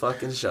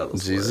 motherfucking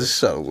Shuttlesworth. Jesus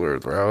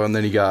Shuttlesworth, bro. And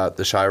then he got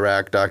the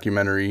Chirac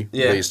documentary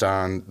Yeah. based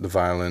on the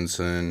violence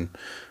and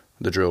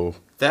the drill.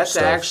 That's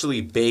stuff.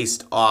 actually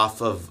based off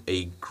of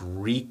a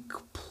Greek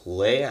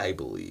play, I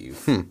believe.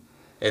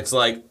 It's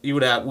like we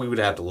would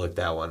have to look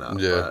that one up.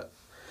 Yeah.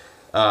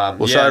 But,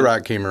 Well, yeah,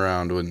 Chirac came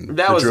around when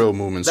the drill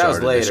movement that started. was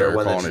They later started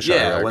when calling the, it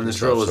Chirac when the and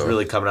drill stuff, was so.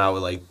 really coming out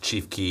with like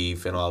Chief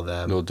Keef and all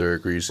them. Lil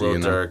Durk, Greasy, Lil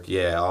and Durk,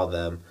 yeah, all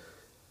them.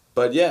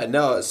 But yeah,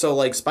 no, so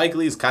like Spike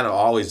Lee's kind of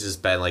always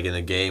just been like in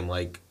the game,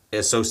 like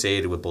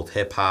associated with both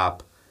hip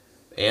hop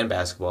and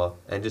basketball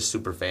and just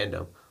super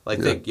fandom. Like,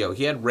 Yeah.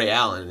 he had Ray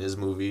Allen in his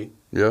movie.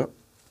 Yeah.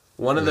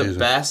 One of the Amazing.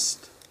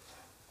 best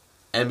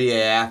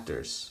NBA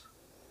actors.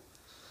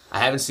 I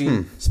haven't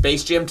seen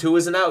Space Jam 2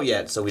 isn't out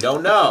yet, so we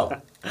don't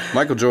know.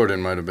 Michael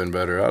Jordan might have been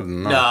better. I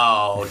don't know.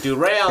 No, dude,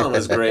 Ray Allen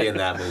was great in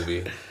that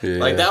movie. Yeah.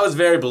 Like that was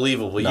very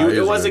believable. Nah, he It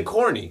was wasn't good.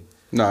 corny.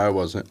 No, it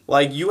wasn't.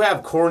 Like, you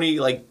have corny,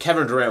 like,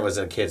 Kevin Durant was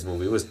in a kid's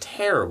movie. It was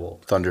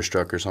terrible.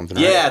 Thunderstruck or something.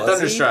 Yeah, was he?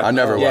 Thunderstruck. I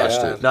never Yeah.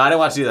 watched it. No, I didn't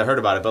watch it either. I heard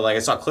about it, but, like, I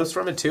saw clips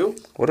from it, too.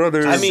 What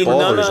other I mean,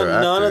 ballers are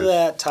none of actors?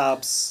 that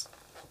tops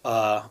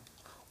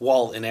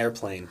Walt in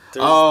Airplane.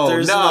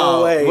 There's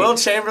no way. Will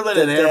Chamberlain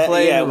in that-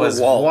 Airplane yeah, was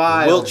Walt.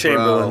 wild, Will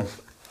Chamberlain. bro.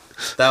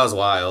 That was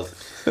wild.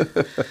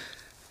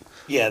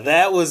 Yeah,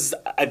 that was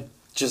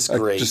just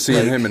great. Just seeing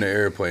Like, him in an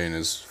airplane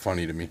is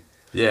funny to me.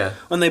 Yeah.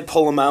 when they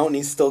pull him out and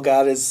he's still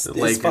got his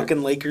Laker.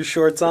 fucking Lakers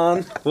shorts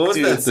on. What was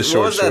Dude, that? the What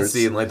short was that shorts.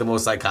 scene? Like the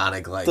most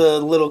iconic. Like The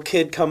little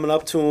kid coming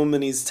up to him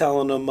and he's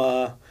telling him,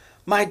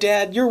 "My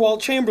dad, you're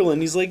Walt Chamberlain."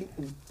 He's like,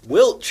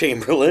 "Wilt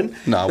Chamberlain?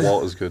 Nah,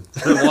 Walt is good.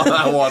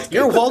 I want.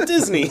 You're Walt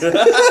Disney.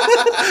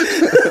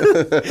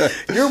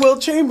 You're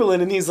Wilt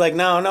Chamberlain." And he's like,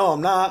 "No,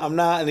 I'm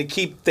not." And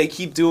they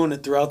keep doing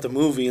it throughout the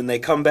movie. And they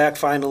come back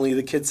finally.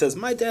 The kid says,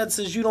 "My dad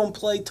says you don't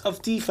play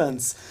tough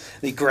defense."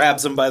 And he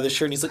grabs him by the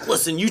shirt and he's like,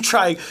 "Listen, you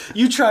try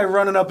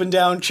running up and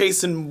down,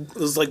 chasing it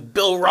was like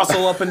Bill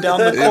Russell up and down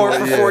the court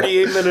for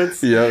 48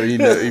 minutes." Yeah,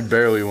 he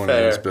barely won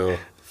Fair. against Bill.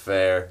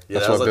 Fair. Yeah,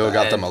 That's that why was like Bill the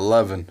got end. them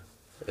 11.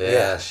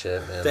 Yeah,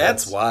 shit, man.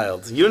 That's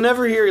wild. You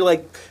never hear,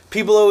 like,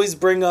 people always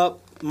bring up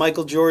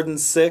Michael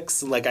Jordan's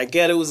 6. Like, I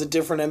get it was a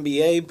different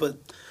NBA, but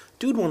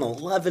dude won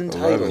 11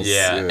 titles.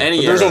 Yeah, But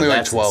any there's era, only like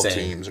that's 12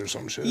 insane. teams or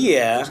some shit.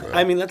 Yeah,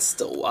 I mean, that's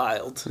still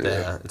wild.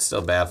 Yeah, it's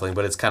still baffling,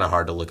 but it's kind of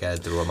hard to look at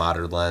it through a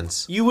modern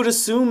lens. You would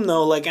assume,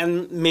 though, like,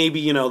 and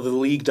maybe, the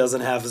league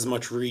doesn't have as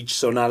much reach,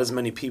 so not as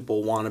many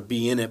people want to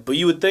be in it. But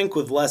you would think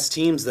with less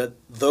teams that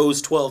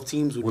those 12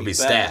 teams would Would be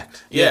better.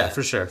 stacked. Yeah,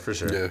 for sure.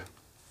 Yeah.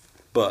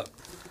 But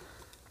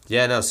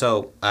Yeah, no,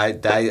 so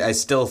I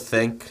still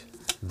think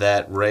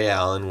that Ray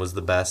Allen was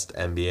the best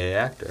NBA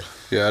actor.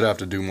 Yeah, I'd have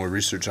to do more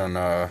research on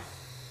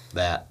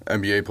That.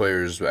 NBA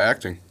players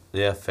acting.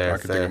 Yeah, I fair,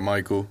 could think fair. of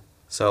Michael.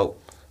 So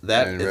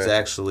that And is Ray.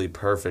 actually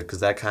perfect because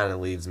that kind of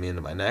leads me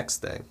into my next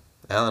thing.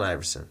 Allen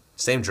Iverson,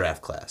 same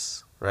draft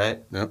class,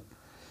 right? Yep.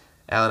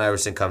 Allen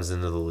Iverson comes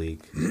into the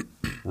league.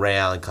 Ray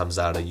Allen comes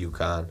out of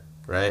UConn,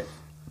 right?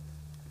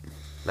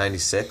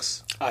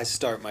 96. I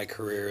start my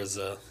career as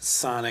a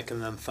Sonic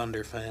and then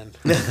Thunder fan,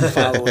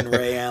 following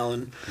Ray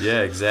Allen.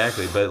 Yeah,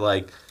 exactly. But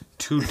like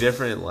two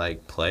different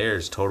like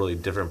players, totally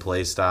different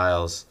play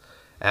styles.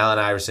 Allen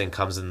Iverson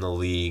comes in the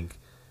league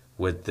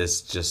with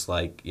this just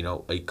like,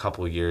 a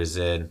couple years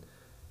in,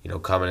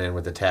 coming in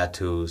with the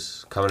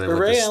tattoos, coming in But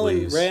with the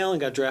sleeves. Ray Allen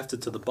got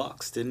drafted to the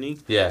Bucks, didn't he?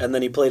 Yeah. And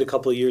then he played a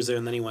couple of years there,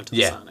 and then he went to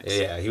the Yeah, Sonics.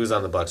 yeah, he was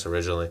on the Bucks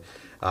originally.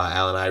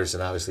 Allen Iverson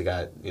obviously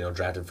got,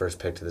 drafted first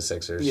pick to the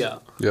Sixers. Yeah.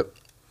 Yep.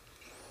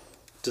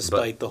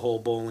 Despite the whole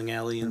bowling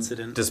alley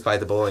incident.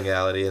 Despite the bowling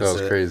alley That was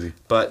incident. crazy.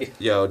 But,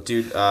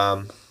 dude,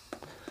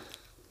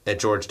 at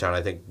Georgetown,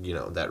 I think,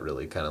 that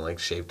really kind of like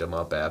shaped him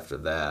up after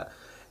that.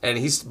 And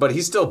he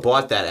still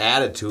bought that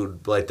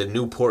attitude, like the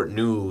Newport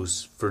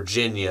News,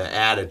 Virginia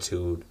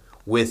attitude,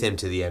 with him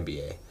to the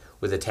NBA,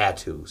 with the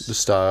tattoos, The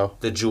style.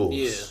 the jewels,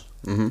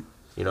 Yeah.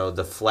 Mm-hmm.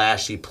 The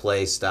flashy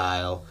play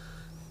style,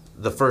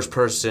 the first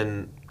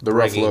person, The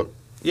rough look.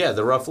 Yeah,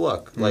 the rough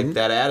look, like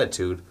that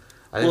attitude.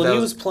 I think Well, that he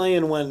was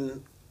playing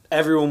when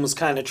everyone was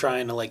kind of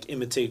trying to like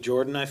imitate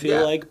Jordan, I feel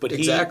Yeah, like. But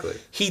exactly.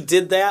 he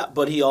did that,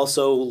 but he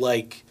also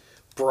like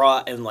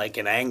brought in like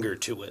an anger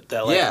to it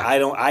that like Yeah.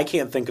 I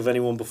can't think of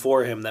anyone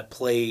before him that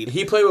played.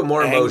 He played with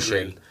more angry.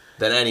 emotion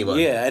than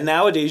anybody. Yeah, and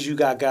nowadays you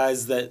got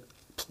guys that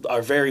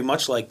are very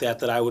much like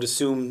that I would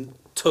assume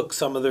took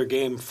some of their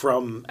game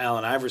from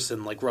Allen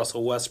Iverson, like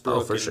Russell Westbrook.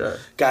 Oh, for and sure.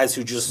 Guys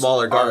who just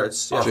Smaller are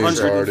guards, yeah. James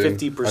Harden,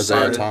 150%.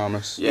 Isaiah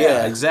Thomas.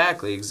 Yeah,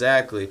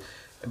 exactly.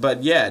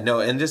 But yeah, no,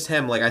 and just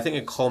him, like, I think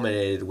it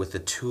culminated with the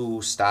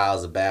two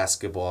styles of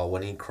basketball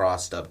when he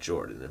crossed up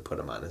Jordan and put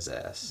him on his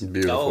ass.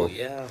 Beautiful. Oh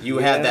yeah.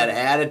 You yeah. had that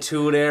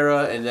attitude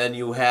era, and then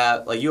you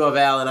have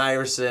Allen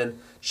Iverson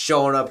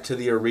showing up to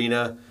the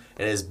arena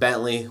in his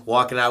Bentley,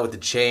 walking out with the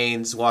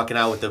chains, walking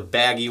out with the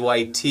baggy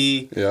white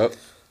tee, Yep.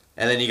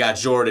 and then you got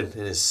Jordan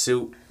in his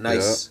suit,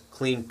 nice,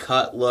 clean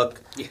cut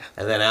look, Yeah.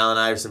 and then Allen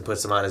Iverson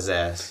puts him on his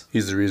ass.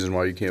 He's the reason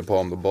why you can't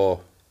palm the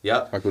ball.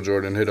 Yep. Michael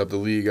Jordan hit up the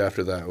league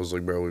after that. I was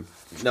like, bro,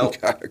 Nope. we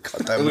gotta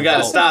cut that We one got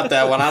to out. stop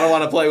that one. I don't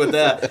want to play with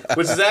that.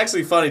 Which is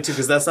actually funny, too,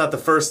 because that's not the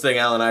first thing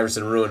Allen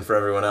Iverson ruined for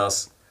everyone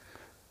else.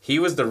 He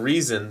was the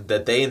reason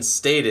that they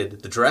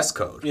instated the dress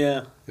code.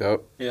 Yeah.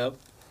 Yep. Yep.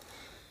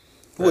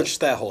 Which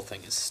that whole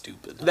thing is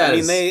stupid. That I mean,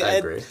 is- they I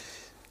agree.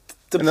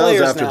 The And that was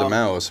players after now, the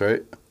Malice,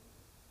 right?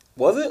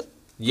 Was it?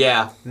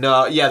 Yeah.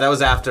 No, yeah, that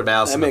was after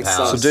Malice That in the makes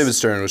Palace. So David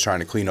Stern was trying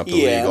to clean up the Yeah,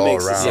 league it all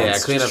makes around. Yeah,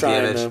 sense. clean Just up the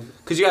trying image. to-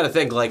 Because you got to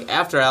think, like,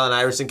 after Allen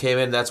Iverson came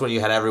in, that's when you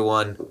had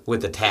everyone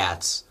with the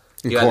tats.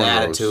 And You had the cornrows.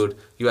 attitude.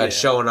 You had Yeah.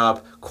 showing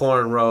up,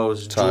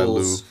 cornrows, Ty Lue.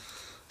 jewels, Got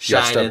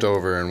shining. stepped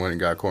over and went and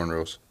got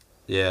cornrows.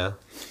 Yeah.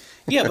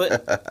 Yeah,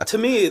 but to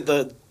me,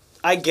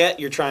 I get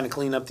you're trying to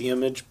clean up the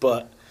image,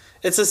 but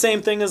it's the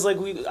same thing as like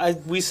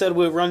we said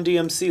with Run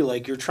DMC.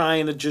 Like you're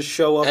trying to just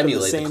show up in the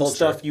Emulate the same culture.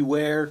 stuff you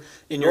wear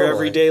in your Totally.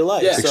 everyday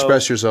life. Yeah. So,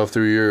 Express yourself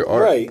through your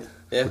art. right.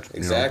 Yeah,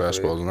 exactly.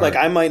 Basketball's Like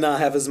I might not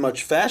have as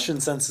much fashion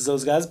sense as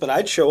those guys, but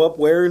I'd show up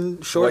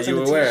wearing shorts and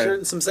a t-shirt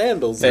and some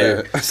sandals.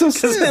 Fair. Because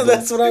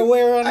that's what I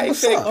wear on I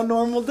think- a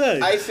normal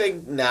day. I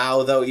think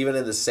now, though, even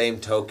in the same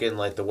token,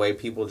 like the way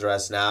people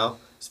dress now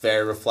is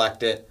very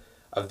reflective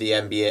of the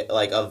NBA,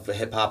 like of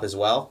hip hop as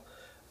well.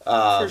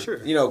 For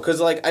sure. You know, because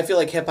like I feel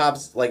like hip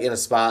hop's like in a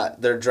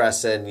spot. They're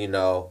dressing, you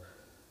know,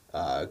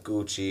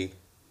 Gucci,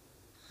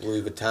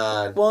 Louis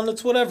Vuitton. Well, and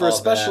it's whatever, all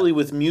especially that.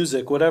 with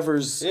music.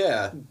 Whatever's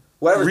Yeah,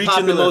 whatever's reaching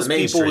popular the in most people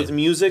mainstream. with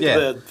music, Yeah.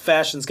 the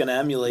fashion's going to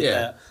emulate Yeah.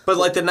 that. But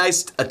like the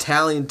nice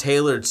Italian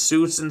tailored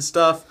suits and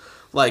stuff,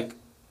 like,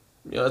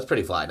 you know, it's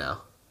pretty fly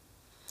now.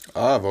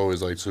 I've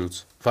always liked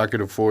suits. If I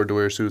could afford to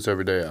wear suits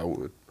every day, I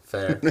would.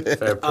 Fair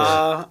point.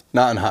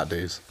 Not in hot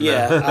days.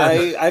 Yeah,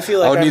 I feel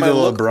like I would I need might the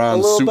look LeBron a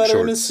little suit better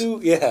in a shorts.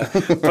 suit. Yeah,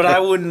 but I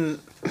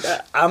wouldn't.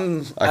 I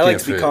like can't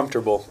to be fit.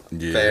 comfortable.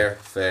 Yeah.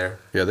 Fair.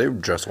 Yeah, they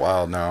dress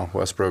wild now.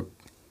 Westbrook.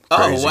 Oh,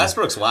 Crazy.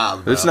 Westbrook's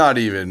wild, bro. It's not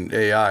even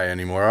AI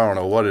anymore. I don't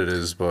know what it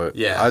is, but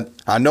Yeah.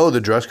 I know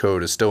the dress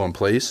code is still in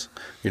place.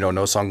 You know,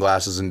 no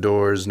sunglasses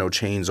indoors, no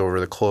chains over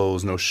the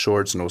clothes, no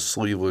shorts, no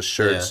sleeveless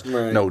shirts, Yeah.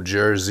 Right. no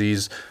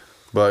jerseys.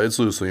 But it's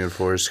loosely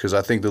enforced because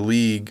I think the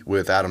league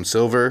with Adam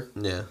Silver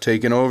Yeah.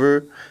 taking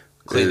over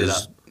Cleaned it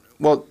is- up.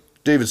 Well,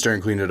 David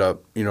Stern cleaned it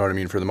up. You know what I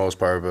mean for the most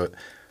part, but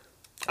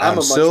I'm Adam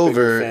a much Silver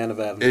bigger fan of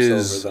Adam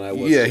is Silver than I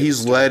was. yeah, with he's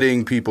Stern.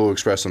 letting people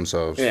express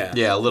themselves. Yeah.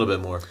 Yeah, a little bit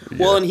more.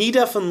 Well, and he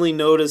definitely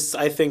noticed,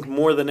 I think,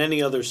 more than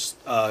any other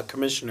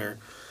commissioner,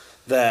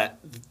 that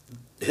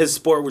his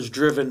sport was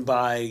driven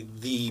by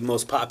the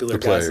most popular The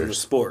guys in the players.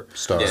 sport.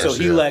 Stars, So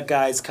he yeah. let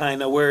guys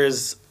kind of,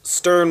 whereas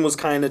Stern was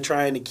kind of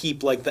trying to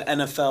keep like the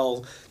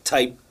NFL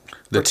type,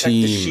 The protect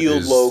team the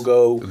shield is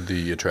logo.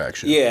 the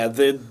attraction. Yeah,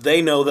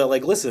 they know that,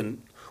 like,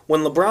 listen,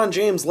 when LeBron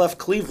James left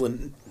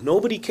Cleveland,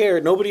 nobody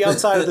cared. Nobody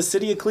outside of the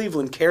city of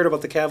Cleveland cared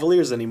about the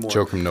Cavaliers anymore.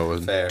 Joke from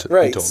Noah. Fair. he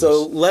Right. told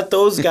So us. let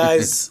those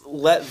guys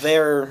let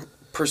their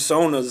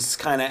personas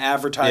kind of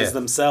advertise Yeah.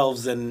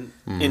 themselves and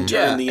Mm-hmm. in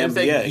Yeah, turn the and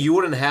NBA. you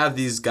wouldn't have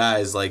these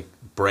guys like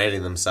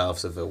branding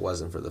themselves if it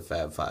wasn't for the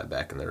Fab Five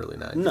back in the early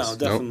 90s. No,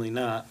 definitely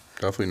not.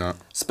 Definitely not.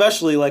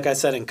 Especially like I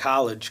said in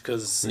college,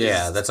 because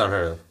Yeah, that's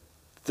unheard of.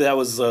 that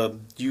was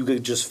you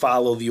could just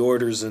follow the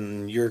orders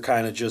and you're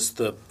kind of just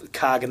the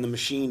cog in the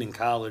machine in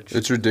college.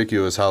 It's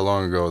ridiculous how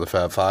long ago the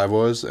Fab Five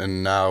was,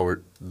 and now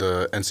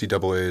the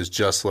NCAA is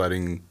just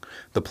letting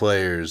the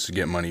players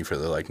get money for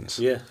their likeness.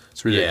 Yeah,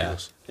 It's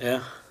ridiculous.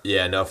 yeah.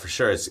 Yeah, no, for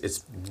sure.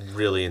 It's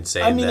really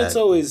insane. I mean, that, it's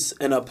always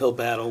an uphill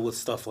battle with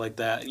stuff like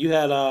that. You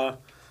had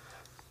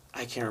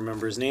I can't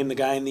remember his name, the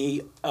guy in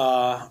the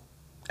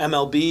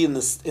MLB in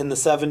the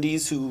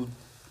 70s who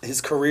his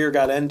career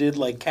got ended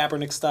like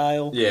Kaepernick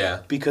style. Yeah.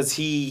 Because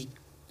he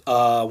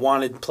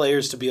wanted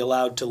players to be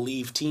allowed to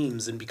leave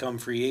teams and become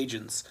free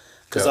agents.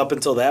 Because Yeah. up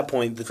until that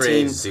point, the Free team,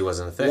 agency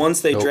wasn't a thing.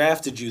 once they Nope.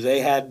 drafted you,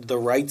 they had the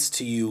rights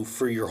to you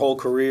for your whole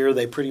career.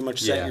 They pretty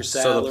much set your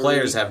salary. So the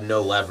players have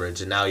no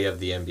leverage, and now you have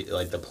the NBA,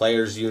 like the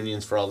players'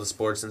 unions for all the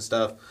sports and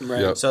stuff.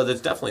 Right. Yep. So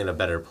that's definitely in a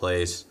better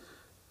place,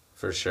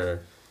 for sure.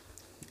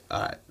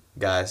 All right,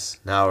 guys.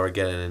 Now we're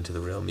getting into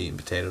the real meat and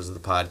potatoes of the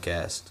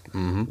podcast.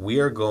 Mm-hmm. We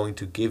are going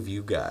to give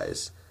you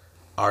guys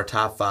our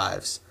top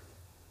fives: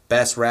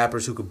 best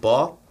rappers who could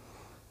ball,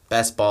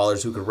 best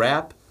ballers who could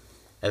rap,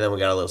 and then we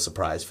got a little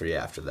surprise for you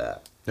after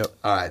that. Yep.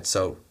 All right,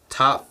 so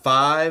top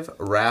 5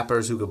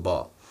 rappers who could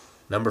ball.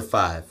 Number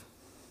 5,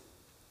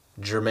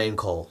 Jermaine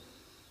Cole.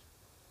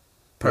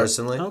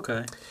 Personally,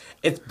 Okay.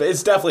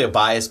 it's definitely a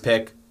biased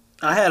pick.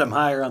 I had him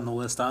higher on the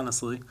list,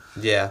 honestly.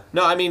 Yeah.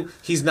 No, I mean,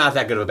 he's not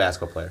that good of a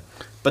basketball player.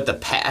 But the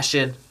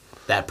passion,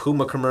 that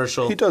Puma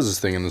commercial. He does his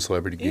thing in the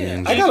celebrity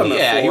games. I got him at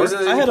Yeah, he 4. was. He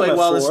I had him played at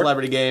well in the 4.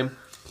 celebrity game.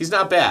 He's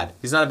not bad.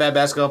 He's not a bad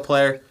basketball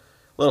player.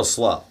 A little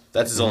slow.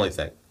 That's his only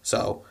thing.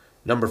 So,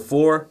 number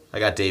 4, I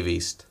got Dave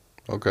East.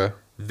 Okay.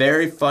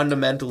 Very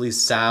fundamentally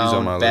He's on my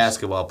sound list.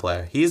 basketball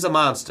player. He's a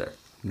monster.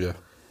 Yeah.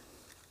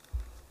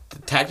 The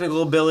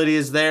technical ability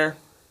is there.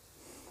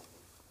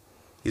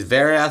 He's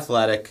very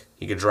athletic.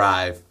 He could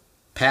drive.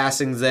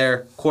 Passing's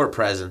there. Court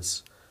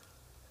presence.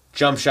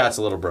 Jump shot's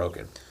a little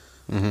broken.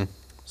 Mm-hmm.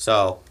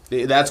 So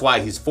that's why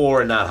he's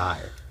 4 and not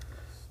higher.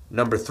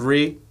 Number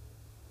 3,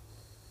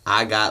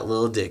 I got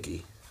Lil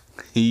Dicky.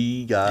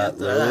 He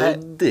got I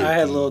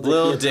had Lil Dicky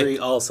Lil at Dick. 3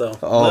 also.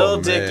 Oh, Lil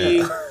man.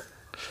 Dicky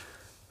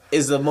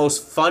is the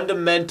most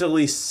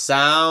fundamentally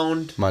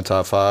sound My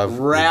top 5 would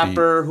be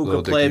rapper who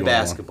Lil could play Dicky 101.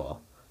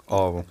 basketball.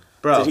 All of them.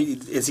 Bro,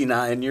 Is he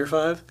not in your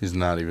 5? He's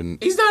not even.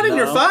 he's not in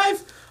your No.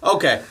 5?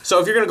 Okay, so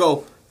if you're going to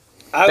go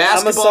I'm a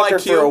Basketball sucker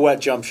IQ. for a wet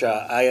jump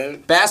shot.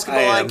 basketball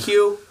I am.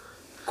 IQ,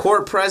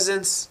 court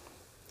presence,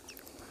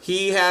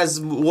 he has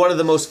one of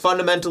the most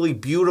fundamentally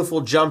beautiful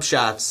jump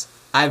shots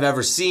I've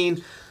ever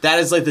seen. That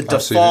is like the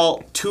I've seen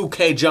default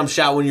 2K jump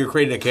shot when you're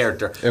creating a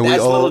character. And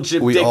That's little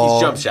Jim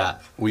Dickey's jump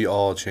shot. We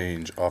all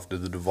change off to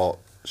the default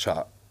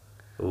shot.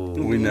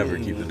 We never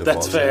keep the default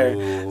That's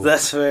fair. shot.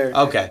 That's fair.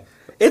 Okay.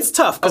 It's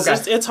tough because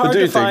Okay. it's hard do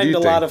to you think? find Do you a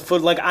lot think? of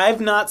foot. Like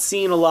I've not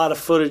seen a lot of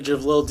footage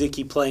of Lil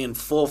Dicky playing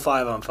full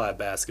 5-on-5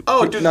 basketball.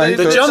 Oh, dude, No, he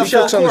the cooks- jump he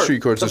shot cooks on the court.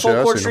 street courts The and shit. full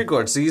I've court seen street him.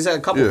 courts. He's had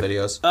a couple Yeah.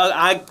 videos.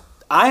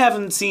 I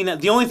haven't seen it.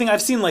 The only thing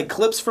I've seen like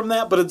clips from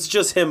that, but it's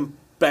just him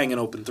banging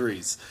open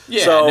threes.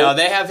 Yeah, So, no,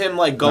 they have him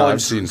like going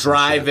I've seen some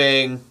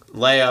driving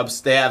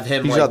layups. They have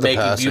him He's like got the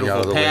making passing out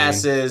beautiful of the lane.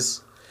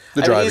 passes.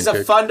 The I mean, driving he's a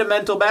kick.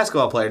 fundamental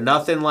basketball player.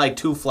 Nothing like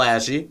too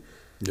flashy,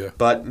 Yeah.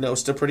 but no,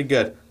 still pretty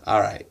good. All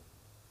right.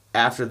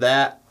 After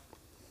that,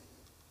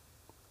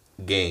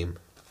 Game.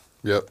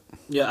 Yep.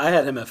 yeah, I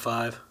had him at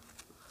 5.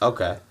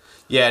 Okay.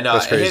 Yeah, no,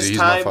 That's crazy. his He's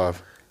time. my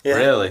 5. Yeah.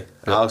 Really?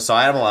 Oh, so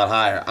I had him a lot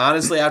higher.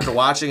 Honestly, after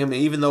watching him,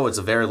 even though it's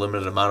a very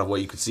limited amount of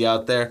what you could see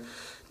out there,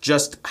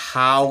 just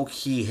how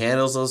he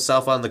handles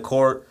himself on the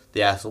court,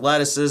 the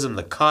athleticism,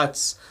 the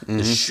cuts,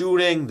 the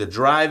shooting, the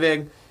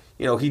driving,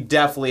 he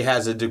definitely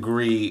has a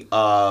degree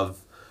of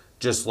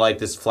just like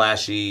this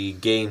flashy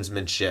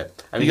gamesmanship.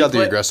 I mean, He got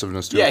the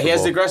aggressiveness too. Yeah, with he the has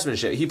the ball.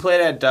 aggressiveness. He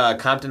played at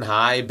Compton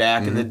High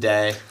back in the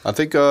day. I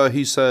think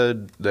he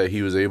said that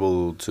he was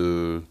able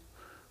to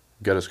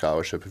get a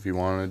scholarship if he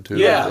wanted to.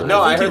 Yeah, Or-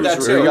 no, I think he heard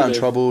was that or too. he got in really-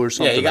 trouble or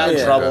something. Yeah, he got in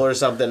like trouble that. or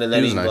something, and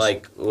then He he was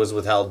nice. was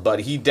withheld. But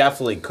he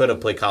definitely could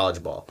have played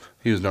college ball.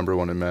 He was number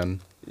 1 in men,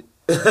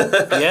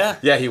 Yeah.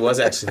 Yeah, he was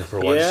actually number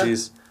one. Yeah.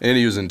 Jeez. and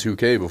he was in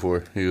 2K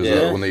before. He was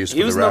Yeah. when they used to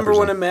He put was the number rappers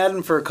 1 in. in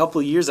Madden for a couple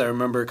of years, I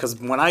remember, because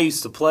when I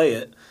used to play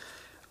it,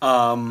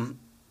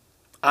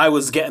 I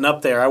was getting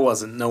up there. I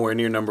wasn't nowhere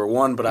near number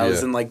 1, but I was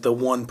Yeah. in like the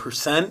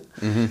 1%.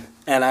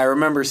 And I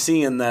remember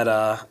seeing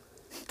that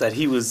that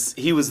he was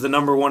the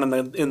number 1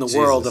 in the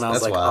world, and I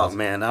was that's like, wild. oh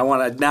man, I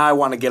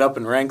want to get up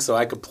and rank so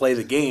I could play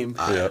the game.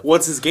 Yeah.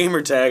 What's his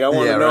gamer tag? I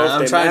want Yeah, to know right. if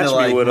I'm they trying match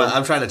to me with him.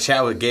 I'm trying to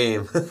chat with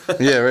Game.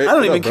 Yeah, right. I don't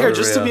What even up, care bro?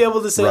 just to be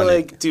able to say Run it.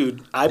 like,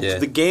 dude, Yeah.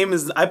 the game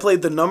is. I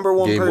played the number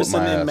 1 Game whooped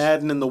person my in ass.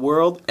 Madden in the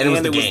world, And it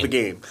was the the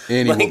game.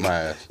 And he Like, whooped my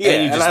ass. Yeah, And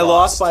you and just I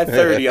lost lost. by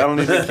 30. I don't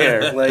even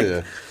care. Like,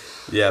 Yeah.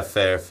 Yeah,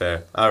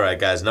 fair. All right,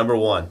 guys. Number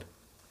 1,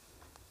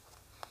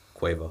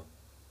 Quavo.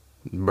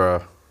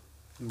 Bruh.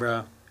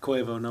 bruh,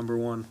 Quavo number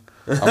 1.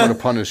 I'm gonna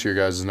punish your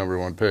guys' number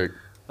 1 pick.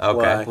 Okay.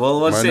 Why? Well,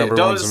 let's My see. number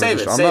Don't one's a save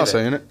it. magician. I'm Save not it.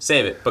 saying it.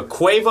 Save it. But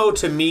Quavo,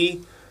 to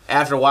me,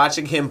 after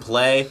watching him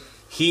play,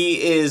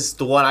 he is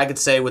the one I could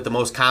say with the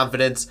most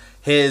confidence.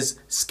 His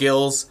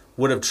skills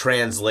would have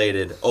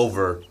translated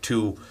over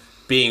to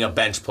being a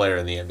bench player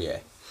in the NBA.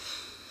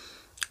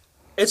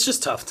 It's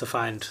just tough to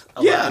find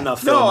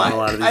enough film on a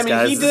lot of these I mean,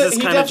 guys. he This is he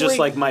kind of just definitely-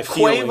 like my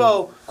feeling.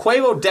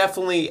 Quavo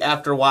definitely,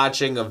 after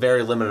watching a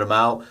very limited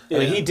amount, I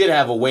mean, Yeah. he did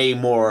have a way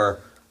more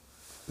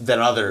than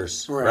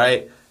others, Right.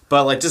 right?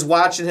 But like just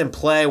watching him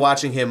play,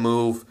 watching him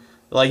move,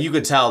 like you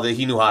could tell that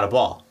he knew how to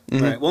ball.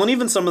 Right. Well, and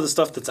even some of the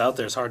stuff that's out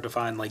there is hard to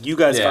find. Like you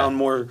guys Yeah. found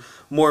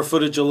more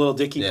footage of Lil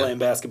Dicky Yeah. playing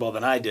basketball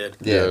than I did.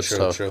 Yeah, it's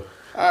tough. All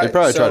They right,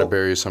 probably try so- to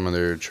bury some of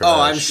their trash.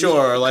 Oh, I'm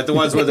sure. Like the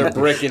ones where they're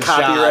bricking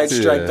Copyright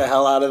shots. strike Yeah. the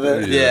hell out of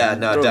it. Yeah,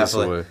 no, Throw this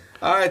definitely. away.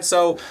 All right,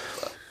 so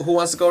who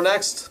wants to go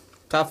next?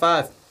 Top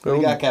 5. What do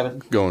you got,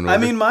 Kevin? Going over. I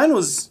mean, mine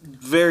was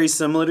very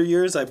similar to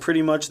yours. I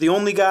pretty much the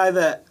only guy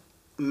that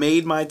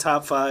made my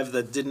top 5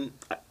 that didn't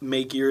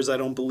make yours, I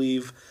don't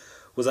believe,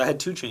 was I had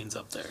 2 Chainz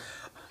up there.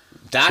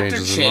 Dr.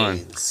 Changes in mine.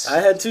 Chains. I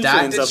had 2 Chainz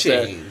Dr. up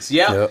there. Chains.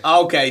 Yep. Yep.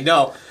 Okay,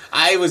 no.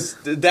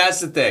 That's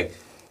the thing.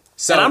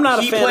 So And I'm not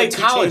a he fan played of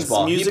 2 college Chainz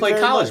ball. He music played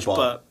very college much, ball.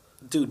 but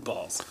dude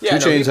balls. Yeah,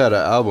 Two no, Chainz he- had an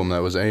album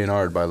that was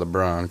A&R'd by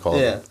LeBron called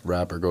Yeah.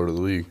 Rapper Go to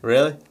the League.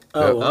 Really?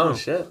 Oh, Yep. wow. Oh,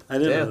 shit. I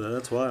didn't Damn. know that.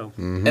 That's wild.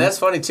 And that's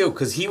funny, too,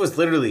 because he was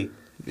literally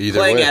Either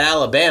playing way. at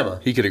Alabama.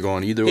 He could have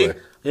gone either He- way.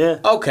 Yeah.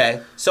 Okay,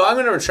 so I'm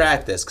going to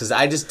retract this because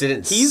I just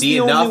didn't He's see the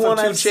only enough one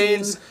of 2 I've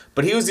Chainz, seen-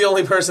 but he was the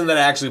only person that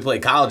actually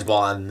played college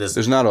ball on this.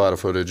 There's not a lot of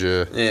footage,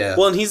 yeah. Yeah.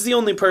 Well, and he's the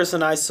only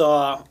person I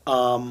saw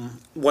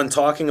when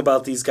talking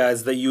about these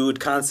guys that you would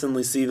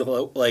constantly see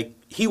like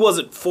he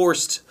wasn't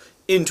forced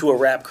into a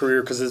rap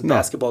career because his No,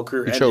 basketball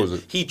career he ended. chose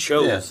it. He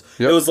chose.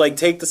 Yeah. Yep. It was like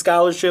take the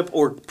scholarship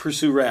or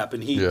pursue rap,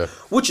 and Yeah.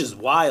 which is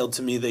wild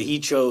to me that he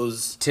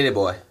chose Titty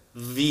Boy.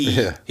 the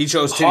Yeah. He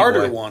chose Titty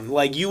harder Boy. one.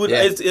 Like you would,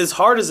 Yeah. it's as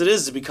hard as it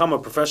is to become a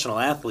professional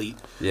athlete.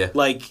 Yeah.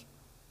 Like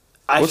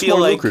I What's feel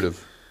more like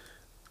lucrative?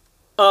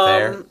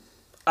 Fair.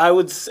 I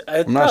would. It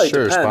I'm not probably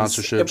sure, Depends.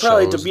 sponsorship It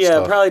probably shows and yeah. It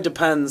stuff. probably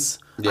depends.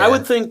 Yeah. I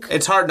would think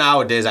It's hard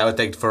nowadays, I would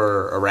think,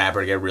 for a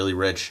rapper to get really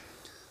rich.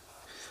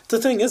 the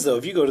thing is though,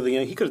 if you go to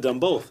the he could have done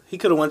both. He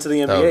could have went to the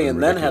would've NBA been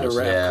and then had a ridiculous.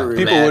 rap Yeah. career.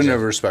 People Imagine. wouldn't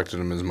have respected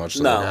him as much.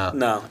 no,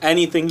 no.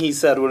 Anything he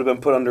said would have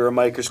been put under a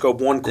microscope.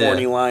 One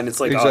corny Yeah. line. It's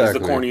like, oh, he's the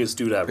Exactly. corniest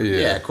dude ever. Yeah.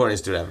 Yeah,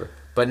 corniest dude ever.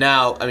 But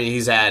now, I mean,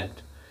 he's had,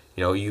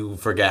 you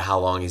forget how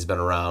long he's been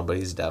around, but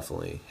he's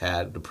definitely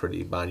had a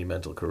pretty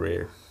monumental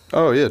career.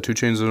 Oh, yeah, 2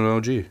 Chainz and an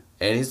OG.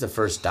 And he's the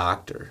first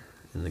doctor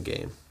in the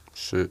game.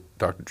 Shit,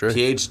 Dr. Dre.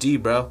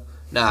 PhD, bro.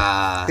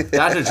 Nah,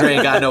 Dr. Dre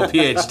ain't got no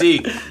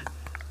PhD.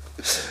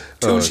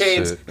 2 Oh,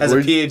 Chainz shit. has a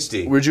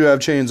PhD. Where'd you have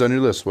Chainz on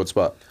your list? What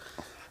spot?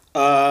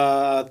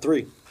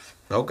 3.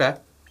 Okay.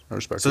 I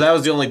respect So it. that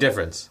was the only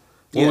difference.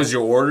 What Yeah. was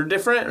your order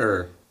different,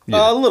 or?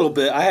 Yeah. A little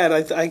bit.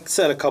 I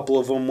said a couple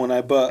of them when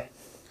I but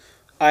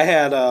I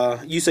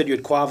had, you said you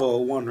had Quavo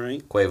at 1,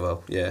 right?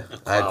 Quavo, yeah.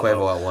 I had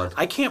Quavo at 1.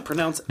 I can't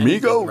pronounce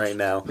anything Migos. right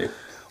now.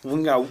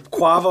 We got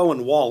Quavo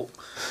and Walt.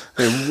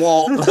 And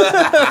Walt.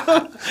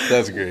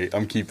 That's great.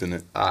 I'm keeping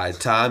it. All right,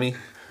 Tommy.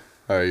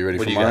 All right, you ready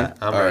What for do you mine? got?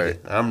 I'm All ready.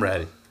 right. I'm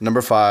ready.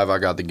 Number 5, I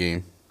got The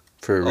Game.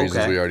 For reasons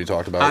Okay. we already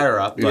talked about. Higher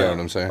up. You but- know what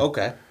I'm saying?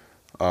 Okay.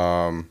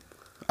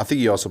 I think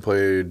he also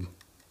played.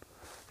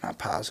 Not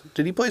positive.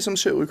 Did he play some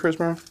shit with Chris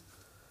Brown?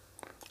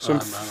 Some I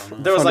don't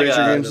know. There was like fundraiser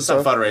games and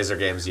some stuff? fundraiser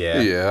games, yeah.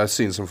 Yeah, I've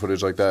seen some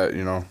footage like that.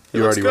 You know, He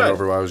you looks already went good.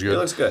 over why it was He good.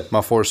 looks good. My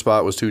 4th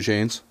spot was 2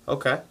 Chainz.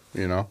 Okay.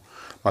 You know,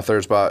 my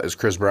 3rd spot is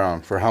Chris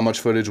Brown. For how much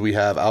footage we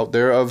have out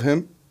there of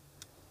him,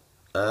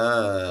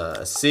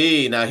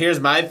 See, now here's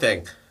my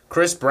thing.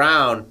 Chris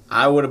Brown,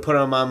 I would have put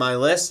him on my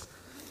list,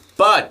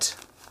 but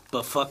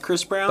Fuck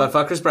Chris Brown?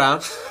 fuck Chris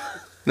Brown.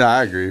 nah,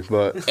 I agree.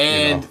 But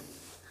And you know,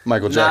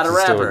 Michael not a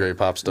Jackson's still a rapper. great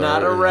pop star.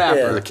 Not a and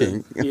rapper. the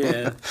king.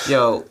 yeah.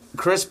 Yo,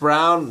 Chris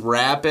Brown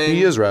rapping.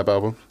 He is rap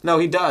album. No,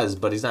 he does,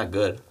 but he's not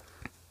good.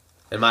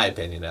 In my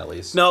opinion, at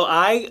least. No,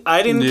 I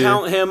didn't Yeah.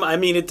 count him. I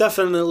mean, it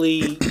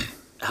definitely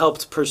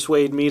helped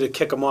persuade me to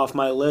kick him off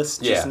my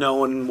list, just Yeah.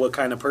 knowing what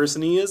kind of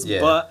person he is. Yeah.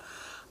 But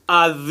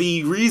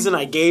the reason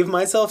I gave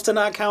myself to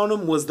not count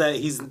him was that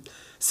he's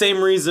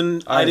same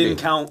reason I R&B. didn't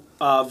count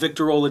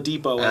Victor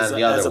Oladipo as,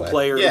 the other as a way.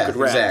 player Yeah, who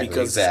could rap exactly,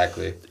 because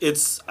exactly.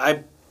 it's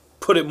I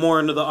put it more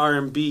into the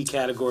R&B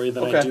category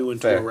than I Okay, do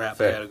into fair, a rap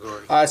fair.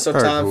 category. All right, so All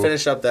right, Tom, cool.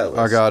 finish up that list.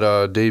 I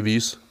got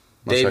Davies.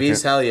 my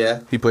Davies, second. hell yeah.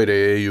 He played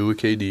AAU with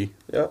KD.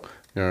 Yep.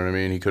 You know what I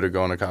mean? He could have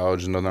gone to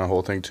college and done that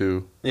whole thing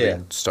too. Yeah.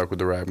 He stuck with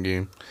the rap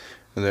game.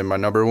 And then my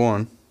number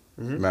 1,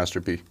 Mm-hmm.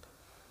 Master P.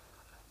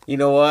 You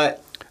know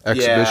what?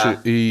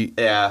 Exhibition.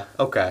 Yeah,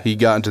 okay. He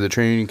got into the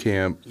training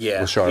camp Yeah,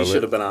 with he Charlotte.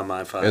 should have been on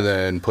my 5. And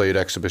then played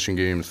exhibition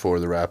games for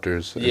the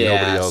Raptors. And Yeah,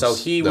 nobody else so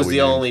he that was we the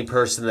knew. only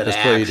person that has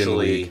played in the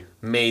actually league.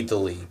 made the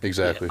league.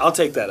 Exactly. I'll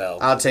take that L.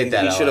 I'll take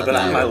that He L should have been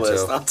on on that my one,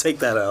 list. too. I'll take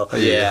that L.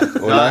 Yeah,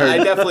 When no, I heard-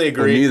 I definitely When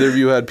agree. neither of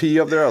you had P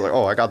up there, I was like,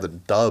 oh, I got the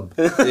dub.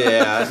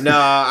 Yeah, no,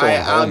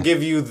 I'll home.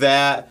 give you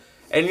that.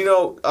 And you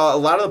know, a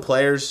lot of the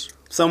players,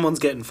 Someone's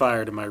getting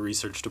fired in my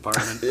research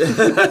department.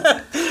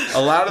 a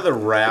lot of the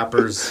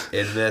rappers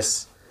in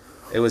this,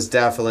 it was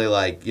definitely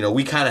like, you know,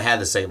 we kind of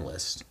had the same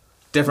list.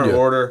 Different Yeah.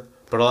 order,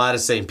 but a lot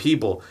of the same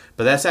people.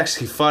 But that's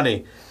actually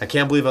funny. I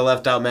can't believe I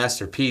left out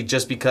Master P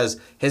just because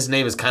his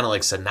name is kind of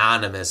like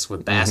synonymous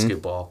with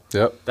basketball.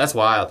 Yep. That's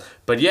wild.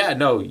 But yeah,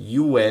 no,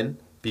 you win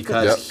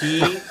because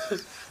he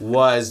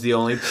was the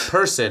only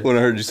person When I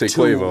heard you say to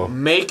Quavo.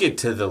 make it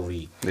to the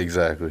league.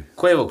 Exactly.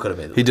 Quavo could have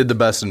made the He league. did the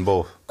best in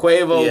both.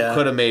 Quavo Yeah.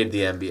 could have made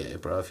the NBA,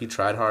 bro, if he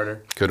tried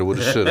harder. Coulda,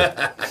 woulda,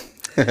 shoulda.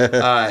 All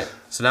right,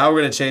 so now we're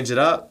going to change it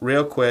up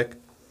real quick.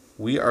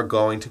 We are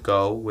going to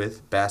go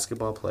with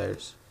basketball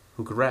players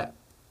who could rap.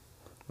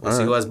 We'll All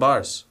see right. who has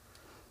bars.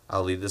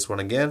 I'll lead this one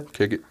again.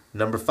 Kick it.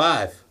 Number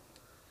 5,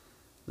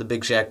 the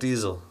Big Shaq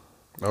Diesel.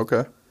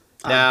 Okay.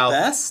 Now, I'm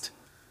best?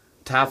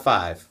 top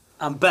 5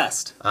 I'm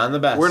best. on the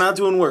best. We're not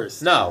doing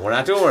worse. No, we're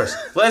not doing worse.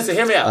 Listen,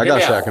 hear me out. I Hear got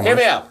me Shaq out. in Hear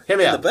me mine. out. Hear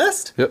me The out.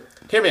 best? Yep.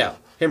 Hear me out.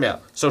 Hear me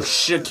out. So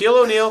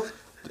Shaquille O'Neal,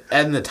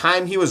 and the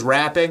time he was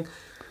rapping,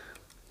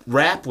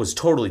 rap was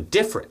totally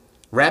different.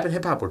 Rap and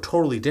hip hop were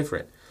totally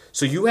different.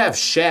 So you have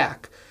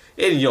Shaq,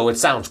 and you know it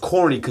sounds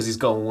corny because he's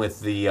going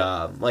with the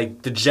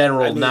like the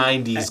general I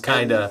mean, '90s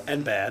kind of.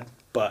 And bad,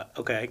 but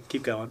okay,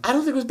 keep going. I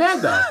don't think it was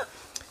bad though.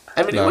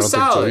 I mean, No, it I was don't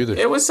think so solid. either.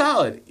 It was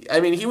solid. I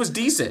mean, he was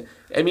decent.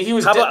 I mean, he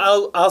was. How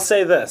about I'll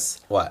say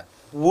this. what?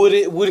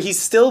 Would he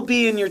still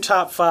be in your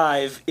top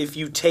 5 if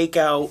you take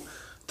out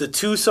the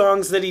 2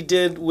 songs that he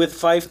did with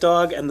Phife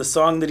Dawg and the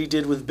song that he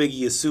did with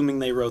Biggie, assuming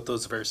they wrote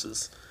those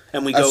verses?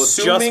 And we go with just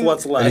Assuming-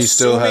 what's left. And he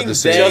still had the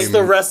Assuming same. just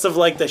the rest of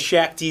like the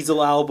Shaq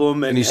Diesel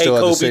album and he Hey still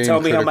had the Kobe, same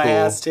tell me how my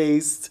critical- ass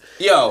tastes.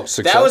 Yo,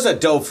 Success? that was a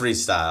dope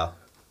freestyle.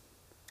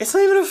 It's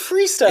not even a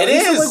freestyle. It He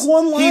is. said like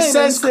one line. He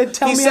says, and said,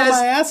 "Tell he me says, how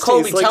my ass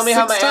Kobe, tastes." Like tell me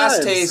how my 6 ass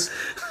times. tastes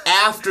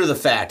after the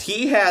fact.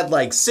 He had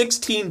like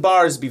 16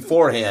 bars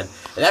beforehand,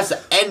 and that's the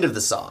end of the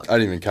song. I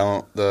didn't even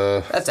count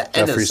the That's the that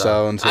end of the freestyle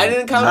song. until I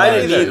didn't count I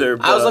that didn't either,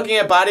 I was but- looking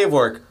at body of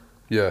work.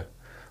 Yeah.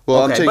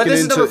 Well, Okay, I'm but taking this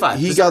is into number 5.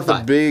 he This is got number the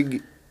 5.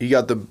 big he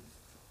got the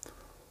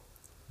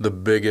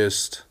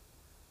biggest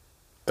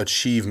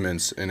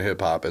achievements in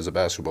hip hop as a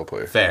basketball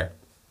player. Fair.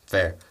 So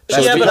Yeah,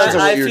 it but depends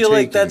on I what you're feel like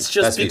taking. that's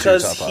just That's your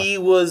because top 5. he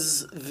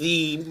was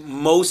the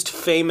most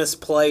famous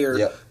player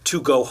Yep. to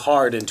go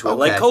hard into it. Okay,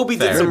 Like Kobe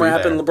fair. did some Could be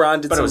rapping, fair.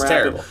 LeBron did But it some was rapping,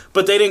 terrible.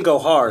 but they didn't go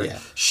hard. Yeah.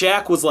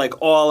 Shaq was like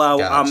all out.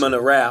 Gotcha. I'm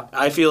gonna rap.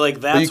 I feel like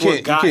But that's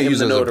what got him use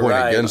the it as a point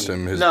notoriety. against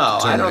him. His No,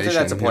 I don't think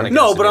that's a determination, point you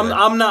know? No, but either.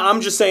 I'm not.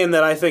 I'm just saying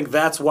that I think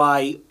that's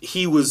why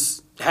he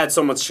had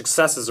so much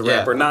success as a Yeah,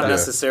 rapper, not okay.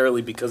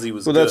 necessarily because he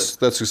was Well, good.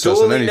 that's success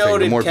Duly in anything.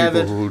 noted, The more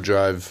Kevin. people who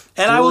drive.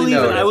 And Duly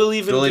I will noted.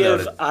 even Duly give.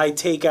 noted. I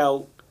take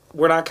out.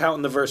 We're not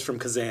counting the verse from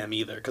Kazam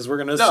either, because we're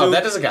gonna No, assume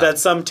that doesn't count. that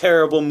some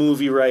terrible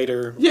movie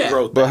writer Yeah.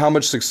 wrote But that. how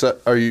much success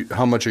are you?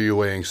 How much are you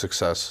weighing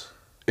success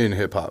in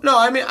hip hop? No,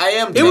 I mean, I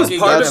am It was taking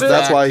part the of it.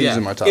 That's fact- why he's yeah.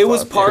 in my top. It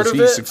was 5, part because of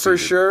he it for succeeded.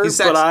 sure, He's,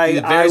 but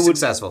he's very I would.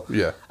 successful.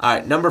 Yeah. All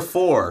right, number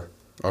 4.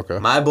 Okay.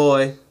 My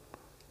boy,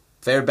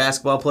 favorite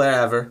basketball player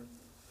ever,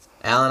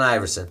 Allen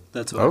Iverson.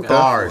 That's what Okay. I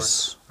got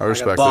Bars. I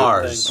respect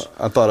Bars. it.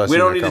 I thought I We seen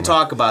don't that need to coming.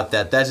 talk about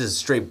that. That's just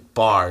straight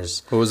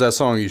bars. What was that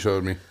song you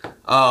showed me?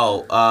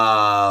 Oh,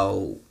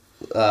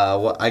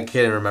 what, I can't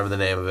even remember the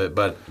name of it,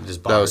 but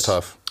just bars. That was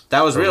tough.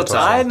 That was That was real a tough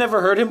tough. I had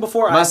never heard him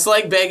before. My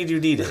slang bag, you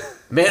need it.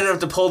 Man enough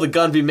to pull the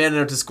gun, be man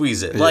enough to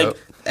squeeze it. Like,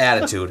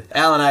 attitude.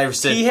 Allen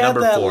Iverson, He had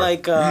number that 4.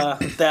 like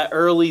that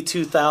early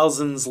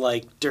 2000s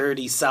like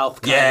dirty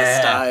South kind yeah.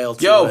 of style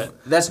to Yo, it.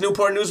 that's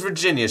Newport News,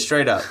 Virginia,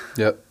 straight up.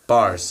 Yep.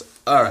 Bars.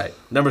 All right.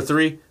 Number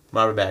 3,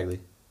 Marvin Bagley.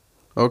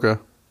 Okay.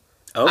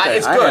 Okay,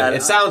 It's I good. had-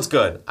 It sounds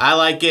good. I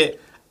like it.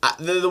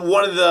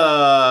 One of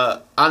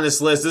the on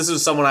this list, this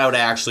is someone I would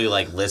actually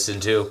like listen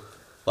to,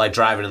 like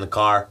driving in the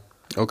car.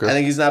 Okay. I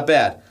think he's not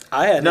bad.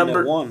 I had him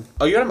Number at 1.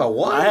 Oh, you had him at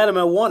 1? I had him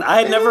at 1.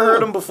 I had never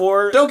heard him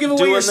before. Don't give away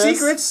doing your this.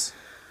 secrets.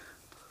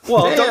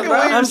 Well, Damn, don't, bro.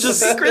 I'm just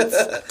secrets.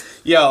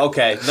 Yo,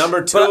 okay.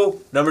 Number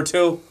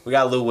 2, we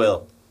got Lou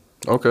Will.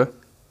 Okay.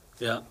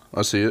 Yeah.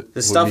 I see it. The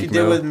With stuff he Meek did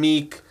Mill. with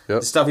Meek, Yep.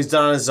 the stuff he's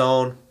done on his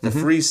own, the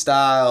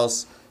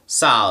freestyles,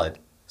 solid.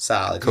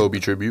 Kobe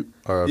tribute.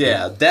 R.I.P.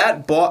 Yeah,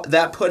 that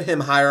put him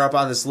higher up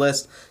on this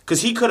list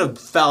because he could have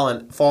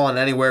fallen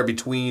anywhere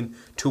between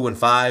 2 and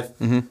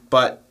 5.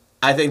 But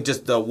I think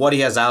just what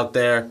he has out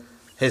there,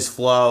 his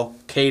flow,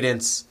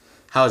 cadence,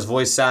 how his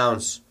voice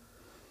sounds,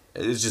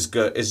 is just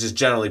good. It's just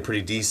generally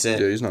pretty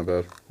decent. Yeah, he's not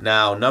bad.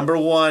 Now, number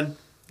 1,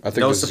 I think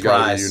no this has got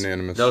to be surprise.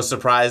 unanimous. No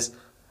surprise.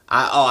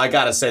 I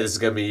gotta say this is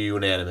gonna be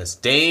unanimous.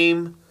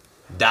 Dame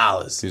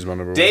Dallas. He's my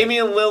number 1.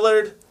 Damian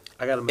Lillard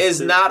I got him at is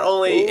 2. not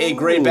only a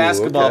great Ooh,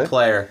 basketball okay.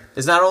 player.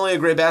 Is not only a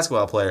great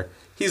basketball player.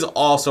 He's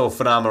also a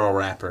phenomenal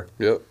rapper.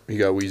 Yep. He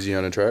got Weezy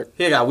on the track.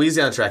 He got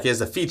Weezy on the track. He has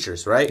the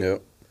features, right?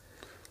 Yep.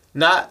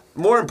 Not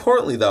more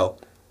importantly though,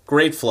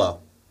 great flow,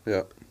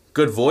 Yep.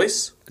 good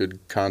voice, Good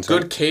content.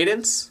 good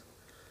cadence,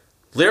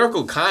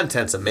 lyrical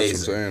content's That's what I'm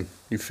amazing. saying.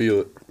 You feel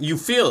it. You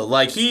feel it.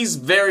 Like he's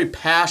very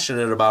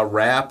passionate about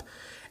rap,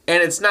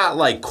 and it's not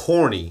like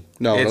corny.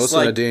 No, when I it's listen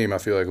like, to Dame, I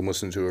feel like I'm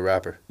listening to a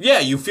rapper. yeah,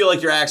 you feel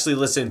like you're actually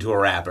listening to a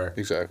rapper.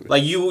 Exactly.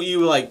 Like you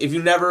like if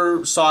you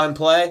never saw him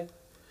play,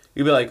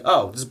 you'd be like,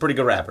 oh, this is a pretty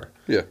good rapper.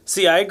 Yeah.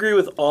 See, I agree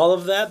with all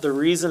of that. The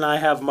reason I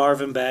have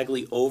Marvin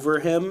Bagley over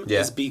him Yeah.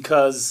 is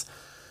because,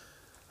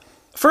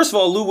 first of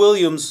all, Lou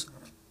Williams,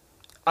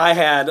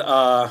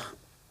 I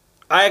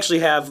actually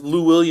have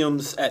Lou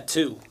Williams at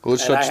 2. Well,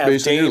 let's and I touch have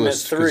base on your Dame at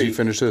list because 3. you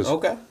finished his.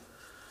 Okay.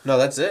 No,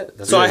 that's it.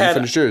 That's So it. I You had-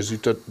 finished yours. You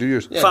do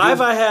yours. Yeah, 5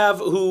 dude. I have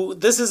who,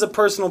 this is a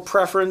personal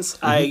preference.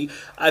 I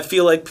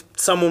feel like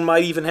someone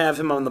might even have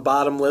him on the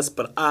bottom list,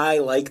 but I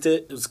liked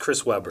it. It was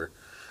Chris Webber.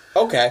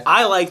 Okay.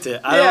 I liked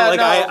it. I Yeah, don't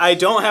like. no. I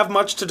don't have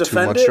much to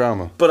defend much it,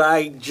 drama. but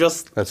I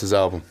just That's his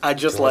album.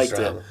 liked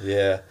it.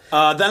 Yeah.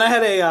 Then I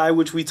had AI,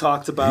 which we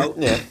talked about.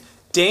 Yeah.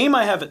 Dame,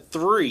 I have at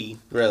 3,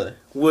 Really.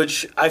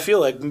 which I feel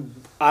like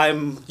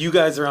you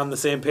guys are on the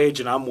same page,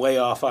 and I'm way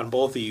off on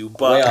both of you.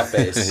 But Way off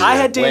base. I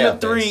had Dame Way at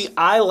off 3. base.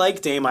 I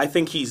like Dame. I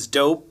think he's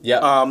dope.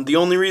 Yep. The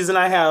only reason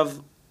I have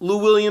Lou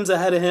Williams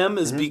ahead of him Mm-hmm.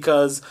 is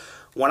because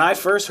when I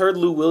first heard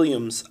Lou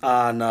Williams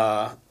on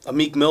a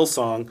Meek Mill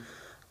song,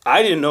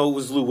 I didn't know it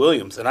was Lou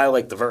Williams, and I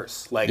liked the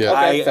verse. Like Yeah.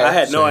 Okay, fair. I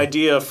had no Same.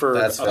 idea for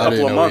That's a fair. I couple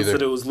didn't of know months either.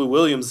 that it was Lou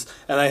Williams,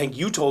 and I think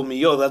you told me,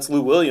 "Yo, that's Lou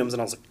Williams," and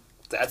I was like,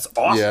 "That's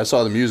awesome." Yeah, I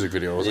saw the music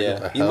video. I was like, Yeah.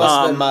 what the You hell? must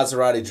have been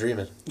Maserati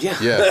dreaming. Yeah.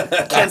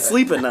 Yeah. Can't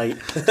sleep at night.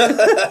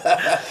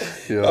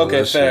 Yeah, Okay,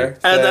 that fair. shit.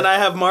 And then I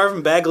have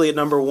Marvin Bagley at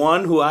number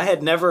 1, who I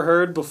had never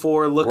heard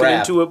before looking Rap.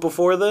 into it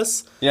before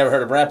this. You never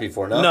heard him rap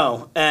before, no?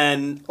 No,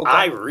 and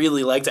I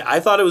really liked it. I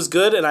thought it was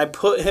good, and I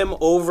put him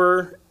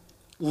over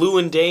Lou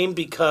and Dame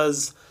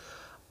because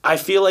I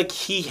feel like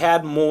he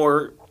had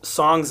more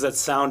songs that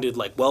sounded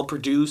like well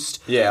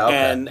produced, Yeah, okay.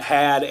 and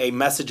had a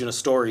message and a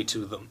story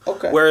to them.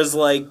 Okay. Whereas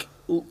like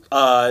Damian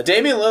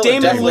Lillard Dame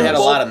and definitely Lou had a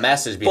both- lot of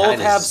message both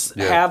behind have his.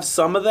 have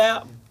some of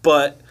that,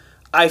 but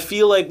I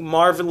feel like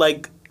Marvin,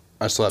 like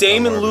I slept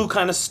Dame on and Lou Marvin.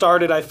 kind of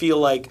started, I feel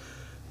like,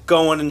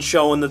 going and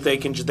showing that they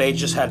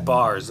just had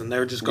bars and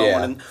they're just going.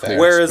 Yeah, and fair.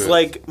 whereas Spit.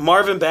 like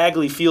Marvin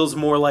Bagley feels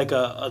more like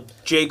a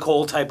J.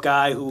 Cole type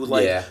guy who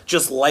like Yeah.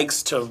 just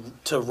likes to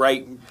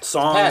write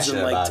songs Passionate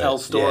and like about tell it,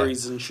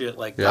 stories and shit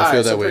like Yeah, that. I feel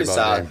Alright, that so way pretty about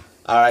solid. Dame.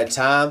 All right,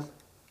 Tom.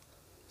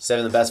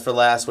 Saving the best for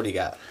last. What do you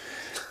got?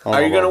 Oh,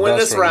 Are you gonna well, win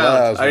that's this for round?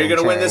 last, Are you I'm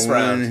gonna win trying this to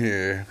round?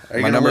 Here. Are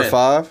you My gonna number win?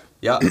 5,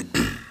 Yep.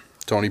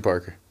 Tony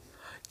Parker.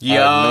 Yo. I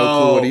have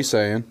no clue what he's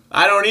saying.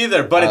 I don't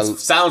either, but it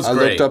sounds I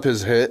great. looked up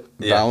his hit,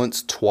 Yeah.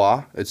 Balance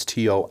Toi. It's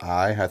Toi.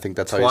 I think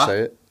that's how Toi? you say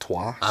it.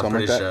 Toi. Something like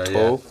pretty that. sure,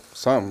 Toe.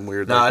 Something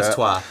weird No, like it's that.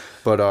 Toi.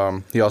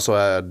 But he also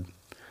had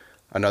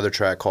another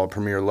track called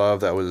Premier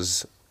Love that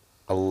was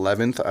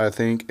 11th, I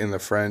think, in the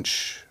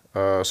French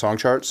song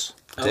charts.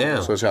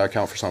 Damn. So it's got to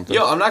count for something.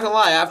 Yo, I'm not gonna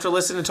lie. After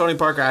listening to Tony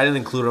Parker, I didn't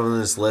include him in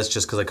this list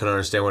just because I couldn't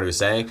understand what he was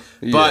saying.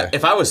 But Yeah.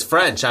 if I was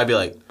French, I'd be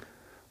like,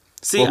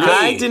 See, Okay.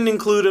 I didn't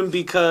include him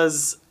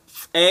because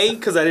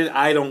because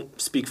I don't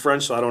speak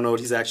French, so I don't know what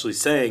he's actually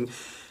saying,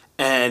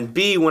 and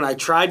B, when I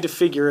tried to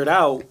figure it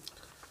out,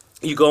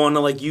 you go onto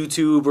like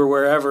YouTube or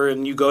wherever,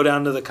 and you go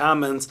down to the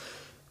comments.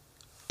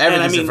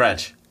 everything's mean- in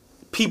French.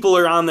 People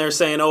are on there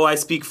saying, "Oh, I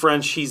speak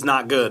French. He's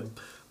not good."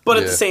 But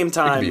at Yeah, the same it could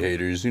time, be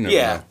haters. You never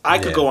yeah, know. I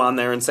could Yeah. go on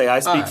there and say I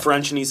speak Alright.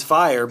 French and he's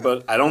fire,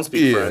 but I don't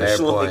speak Yeah. French. Fair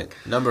Like, point.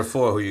 Number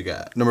 4, who you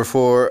got? Number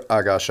 4,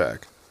 I got Shaq.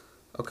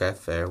 Okay,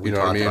 fair. We You know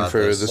what I talked mean? about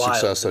For this. the Wild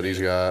success to that he's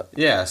me. got.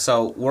 Yeah,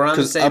 so we're on the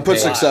Because same I put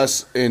page.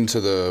 success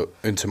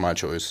into my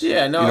choice.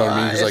 Yeah, no, You know what I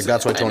mean? uh, Because like it's-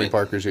 that's why I Tony mean,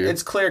 Parker's here.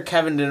 It's clear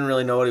Kevin didn't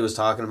really know what he was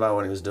talking about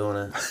when he was doing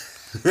it.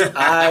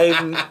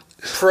 I'm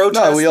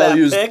protest No, we all that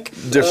use pick.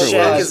 different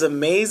Shaq words. is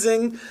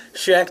amazing.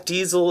 Shaq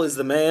Diesel is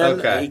the man.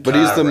 Okay. He But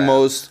he's the Alright.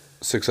 most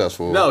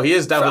successful. No, he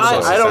is definitely I so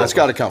don't- successful. That's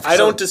got to count for I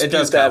don't something. It dispute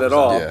does that count at for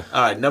all. something. Yeah.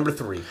 All right, number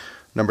 3.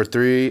 Number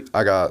 3,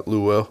 I got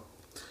Lou Will.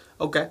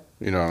 Okay,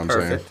 You know what I'm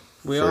perfect. saying?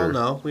 We For all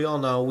know. We all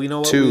know. We know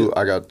what 2,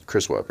 I got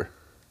Chris Webber.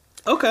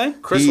 Okay.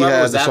 Chris he Webber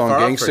had was the that song far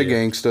up Gangsta for you.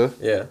 Gangsta,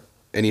 Yeah.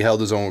 and he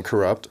held his own with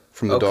Corrupt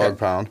from the Okay. Dog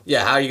Pound.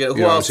 Yeah, how you gonna? Who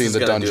You know what I'm else saying? is The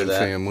gonna do Dungeon that?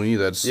 Family.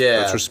 That's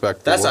Yeah,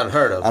 respectable. that's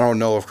unheard of. I don't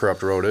know if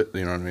Corrupt wrote it.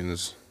 You know what I mean?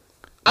 It's,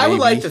 I would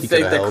maybe like to he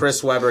think coulda that helped.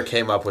 Chris Webber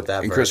came up with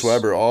that. And verse. Chris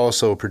Webber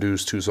also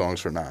produced 2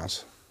 songs for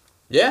Nas.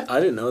 Yeah. I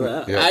didn't know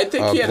that. Yeah. I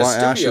think he had a Blunt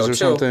studio, Ashes or too.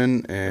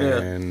 something,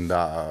 and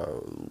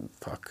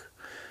fuck,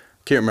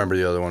 can't remember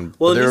the other one.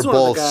 Well, But they were he's one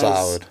of both the guys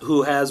solid.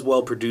 who has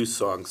well-produced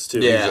songs too.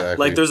 Yeah.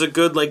 Exactly. Like there's a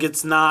good like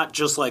it's not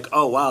just like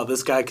oh wow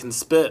this guy can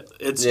spit.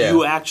 It's Yeah.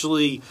 you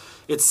actually.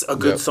 It's a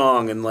good Yep.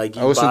 song and like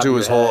you I listened bob to your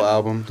his whole head.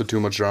 album, The Too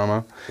Much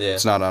Drama. Yeah.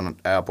 It's not on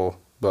Apple,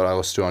 but I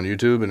listened to it on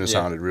YouTube, and it Yeah.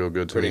 sounded real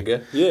good to Pretty me.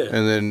 good. Yeah.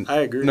 And then I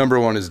agree. number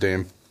 1 is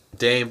Dame.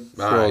 Dame.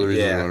 For all the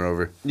reasons we yeah. went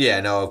over.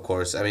 Yeah, no, of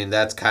course. I mean,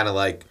 that's kind of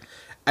like.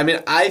 I mean,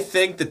 I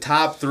think the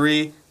top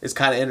 3 is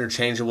kind of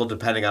interchangeable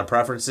depending on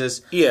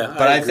preferences. Yeah,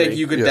 But I I think agree.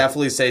 you could Yeah.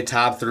 definitely say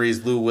top 3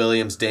 is Lou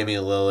Williams,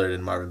 Damian Lillard,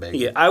 and Marvin Bagley.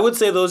 Yeah, I would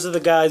say those are the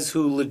guys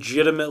who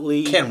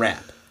legitimately Can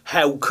rap.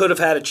 could have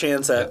had a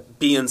chance at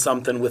being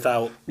something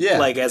without, Yeah,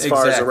 like as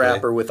far as a exactly.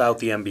 rapper without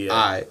the NBA. All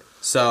right.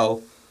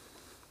 So,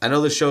 I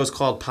know the show is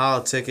called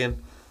Politicking.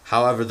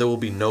 However, there will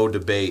be no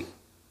debate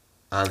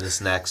on this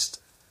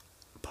next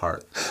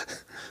part.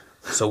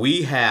 So,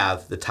 we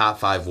have the top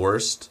 5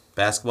 worst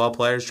basketball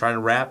players trying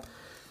to rap,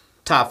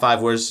 top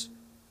 5 worst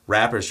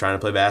rappers trying to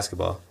play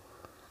basketball.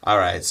 All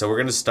right. So, we're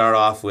going to start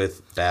off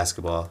with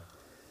basketball.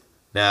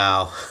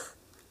 Now,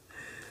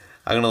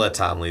 I'm going to let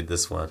Tom lead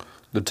this one.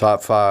 The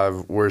top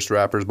 5 worst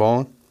rappers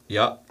balling.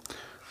 Yup.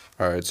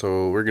 All right,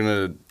 so we're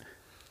gonna.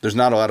 There's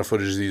not a lot of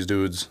footage of these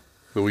dudes,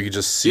 but we could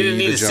just see You didn't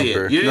need the to see it.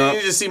 jumper. You didn't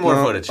need to see more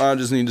footage. I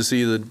just need to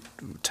see the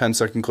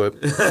 10-second clip.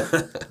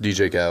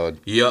 DJ Khaled.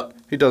 Yup.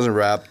 He doesn't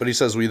rap, but he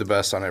says we the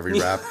best on every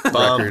rap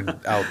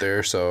record out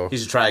there. So You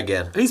should try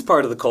again. He's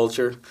part of the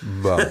culture.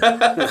 bum.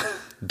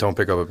 Don't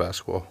pick up a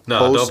basketball. No,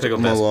 Post don't pick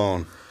up basketball.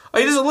 Malone. Oh,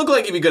 he doesn't look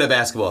like he'd be good at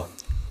basketball.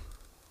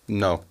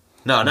 No.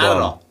 No, not at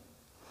Bum. all.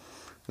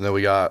 And then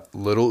we got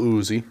Little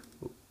Uzi.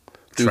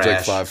 Dude's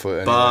Trash. like 5 foot.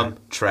 Anyway. Bum.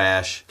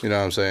 Trash. You know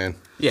what I'm saying?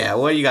 Yeah,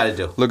 what you got to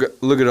do? Look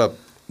it up.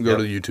 Go Yep.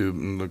 to YouTube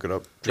and look it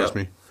up. Trust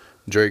Yep. me.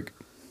 Drake.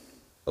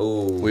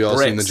 Oh, We all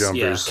seen the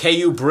jumpers.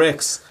 KU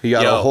Bricks. He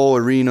got Yo. a whole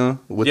arena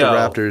with Yo. the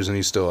Raptors, and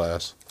he's still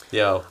ass.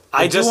 Yo,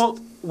 I just do.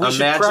 We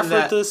should imagine preface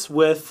that. this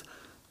with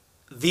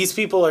these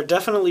people are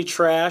definitely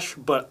trash,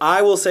 but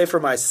I will say for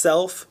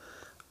myself,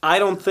 I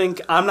don't think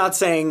I'm not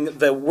saying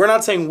that we're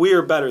not saying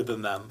we're better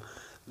than them.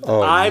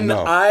 Oh,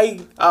 no.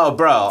 Oh,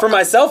 bro. For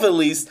myself at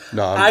least,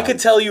 No, I'm I not. could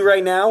tell you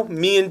right now,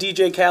 me and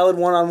DJ Khaled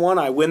 1-on-1,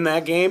 I win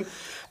that game.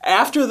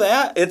 After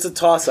that, it's a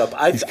toss up.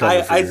 I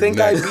coming for your think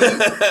I neck.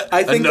 beat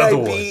I think I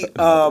Another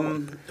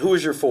beat who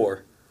was your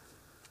 4?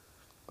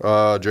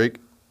 Drake.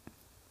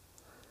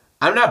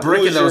 I'm not Who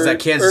breaking was those your- at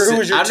Kansas or City. who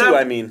was your I'm 2, not,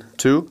 I mean.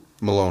 2,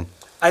 Malone.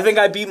 I think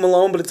I beat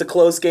Malone, but it's a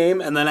close game,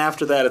 and then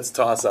after that, it's a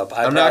toss up.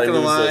 I'm not gonna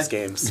lose lie. those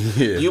games.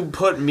 Yeah. You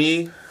put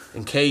me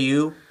in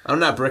KU, I'm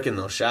not bricking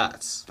those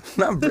shots.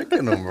 not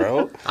breaking them,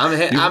 bro. I'm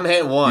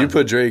hitting one. You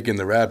put Drake in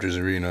the Raptors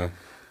arena,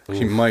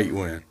 he might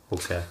win.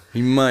 okay.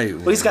 He might win.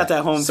 Well, he's got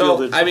that home So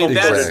field. I mean home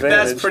that's court Exactly.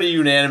 that's advantage. pretty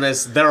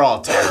unanimous. They're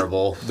all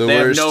terrible. They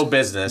have no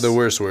business. The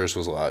worst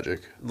was Logic.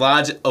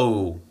 Logic.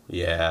 Oh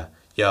yeah.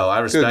 Yo, I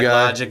respect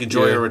guy. Logic.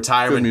 Enjoy Yeah. your Good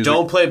retirement. music.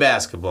 Don't play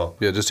basketball.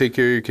 Yeah, just take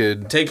care of your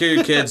kid. Take care of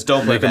your kids.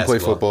 Don't play Make him play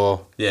basketball.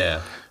 football. Yeah.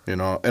 You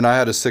know, and I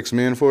had a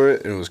 6-man for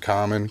it, and it was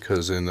common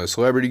because in the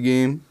celebrity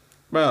game,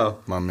 Bro.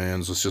 my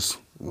man's was just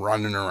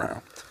running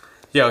around.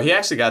 Yo, he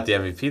actually got the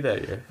MVP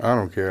that year. I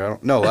don't care.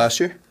 No, last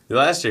year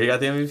Last year he got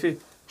the MVP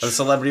of the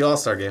Celebrity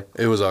All-Star game.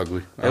 it was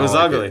ugly. I It was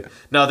don't like ugly.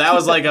 No, that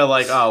was like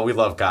oh, we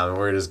love Common.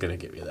 We're just gonna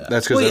give you that.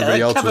 That's because Well, yeah,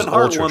 everybody else Kevin was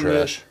Hart ultra won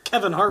trash.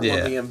 Kevin Hart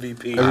Yeah. won the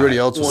MVP. Everybody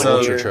else was one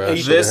ultra year.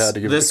 trash. So they had to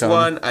give it this to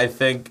Common. one I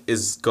think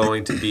is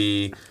going to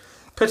be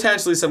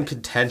potentially some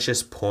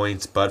contentious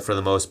points, but for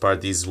the most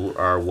part, these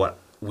are what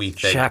we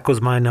think. Shaq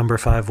was my number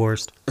 5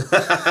 worst.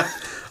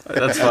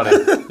 That's funny.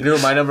 You know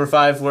what my number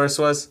 5 worst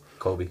was?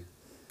 Kobe.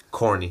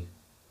 Corny.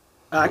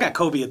 I got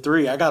Kobe at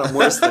 3. I got him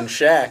worse than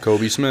Shaq.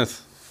 Kobe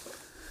Smith.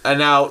 And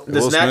now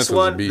this Will next Smith was a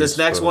one, beast, this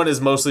next but- one is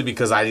mostly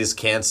because I just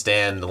can't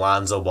stand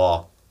Lonzo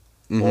Ball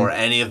or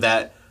any of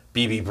that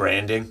BB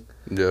branding.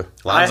 Yeah.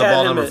 I Lonzo had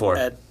Ball him number 4.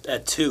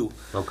 at 2.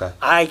 Okay.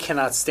 I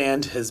cannot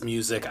stand his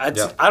music. I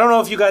Yep. don't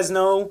know if you guys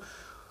know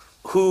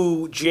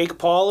who Jake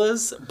Paul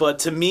is, but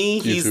to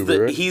me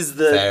YouTuber, right? he's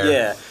the Fair.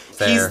 yeah.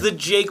 He's the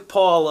Jake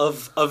Paul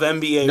of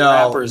NBA No,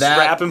 rappers, that-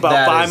 rapping about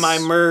that buy is- my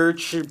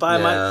merch, buy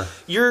Yeah.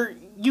 my.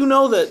 You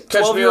know that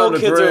Catch me 12-year-old on the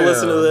kids are gram.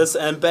 listening to this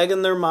and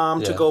begging their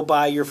mom to Yeah. go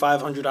buy your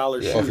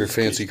 $500 shoes. Off your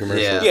fancy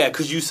commercial. Yeah. Yeah,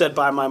 because you said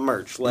buy my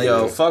merch. Like,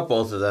 Yo, fuck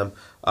both of them.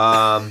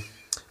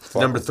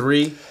 Number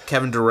 3,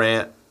 Kevin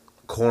Durant,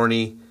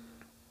 corny.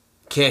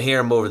 Can't hear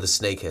him over the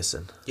snake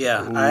hissing.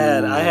 yeah,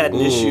 I had an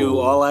issue.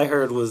 All I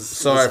heard was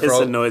Sorry for all-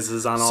 hissing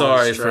noises on all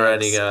Sorry his for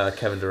tracks. any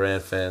Kevin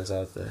Durant fans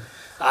out there.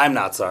 I'm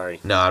not sorry.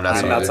 No, I'm not I'm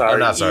sorry. not sorry, I'm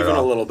not sorry even at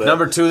all. a little bit.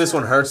 Number 2, this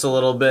one hurts a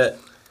little bit.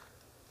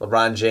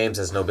 LeBron James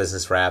has no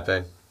business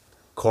rapping.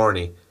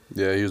 Corny.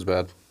 Yeah, he was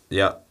bad.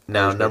 Yep.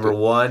 Now, respect number it.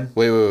 1.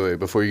 Wait.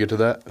 Before you get to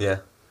that, Yeah.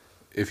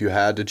 if you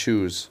had to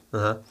choose,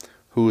 Uh-huh.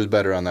 who was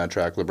better on that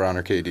track, LeBron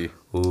or KD?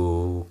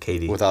 Ooh,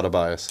 KD. Without a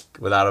bias,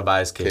 Without a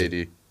bias, KD.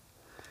 KD.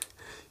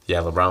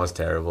 Yeah, LeBron was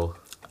terrible.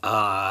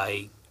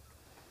 I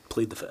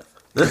plead the fifth.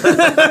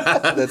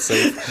 That's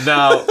safe.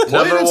 No,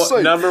 it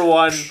safe. number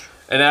 1.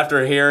 And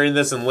after hearing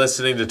this and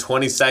listening to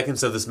 20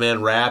 seconds of this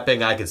man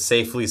rapping, I could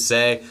safely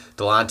say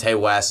Delonte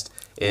West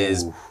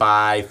is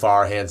by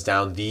far, hands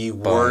down, the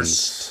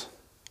worst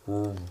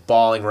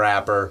balling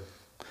rapper.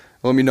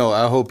 Let me know.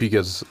 I hope he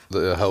gets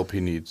the help he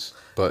needs.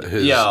 But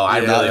his I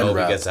not really in hope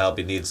rap. he gets the help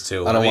he needs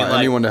to. I don't mean, want like,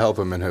 anyone to help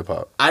him in hip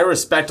hop. I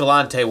respect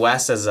Delonte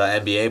West as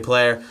an NBA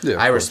player. Yeah, of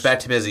I course.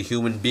 respect him as a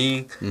human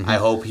being. I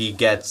hope he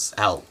gets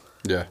help.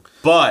 Yeah.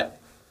 But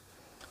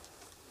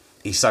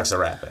he sucks at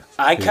rapping.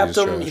 I He kept is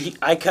him. trash.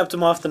 I kept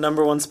him off the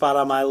number 1 spot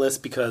on my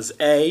list because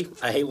I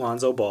hate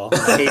Lonzo Ball.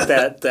 I hate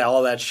that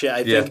all that shit. I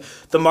Yeah. think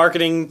the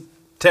marketing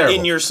Terrible.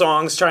 in your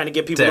songs trying to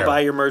get people Terrible. to buy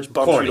your merch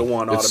bumps Corny. you to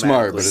 1 It's automatically.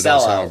 smart, but it Sell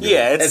don't out. sound good.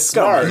 Yeah, it's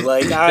smart. scummy.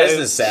 Like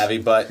Business savvy,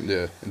 but Yeah,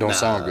 it don't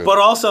sound good. But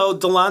also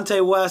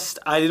Delonte West,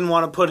 I didn't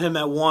want to put him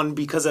at 1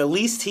 because at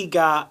least he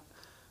got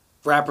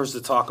rappers to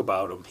talk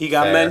about him. He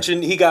got Fair.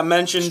 mentioned. He got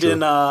mentioned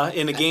in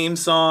a game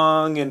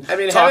song and I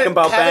mean, talking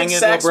about having banging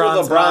sex LeBron's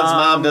with LeBron's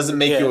mom doesn't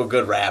make Yeah. you a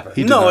good rapper.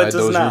 he No, it denied does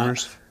those not.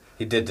 rumors.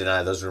 He did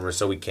deny those rumors,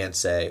 so we can't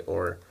say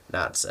or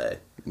not say.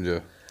 Yeah.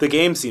 The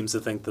game seems to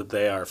think that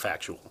they are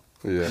factual.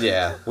 Yeah.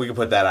 Yeah, we can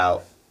put that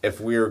out.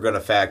 If we were going to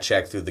fact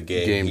check through the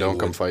game, Game, he don't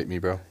come would- fight me,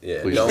 bro.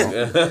 Yeah, Please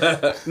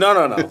don't.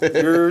 No.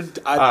 You're.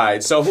 All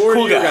right, so who are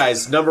Cool you guy.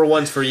 guys? Number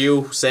 1's for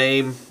you,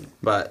 same,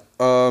 but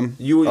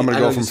you. I'm gonna I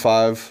go know from you-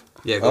 5.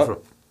 Yeah, go up. for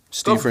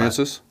Steve for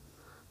Francis.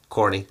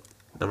 corny.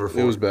 Number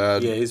 4. It was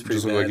bad. Yeah, he's pretty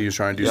Just bad. like he was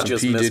trying to do Yeah. some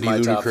Just P missed Diddy, my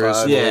top Ludacris.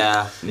 five.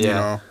 Yeah, You yeah.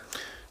 know,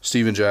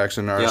 Steven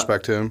Jackson. I Yeah.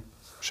 respect him.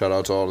 Shout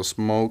out to all the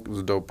smoke. It was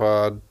a dope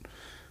pod.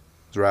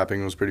 His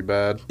rapping was pretty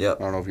bad. Yep.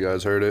 I don't know if you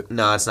guys heard it.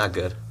 No, it's not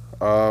good.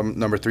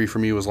 Number 3 for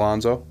me was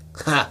Lonzo.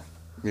 Ha.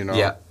 You know.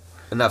 Yeah.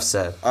 Enough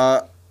said.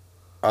 I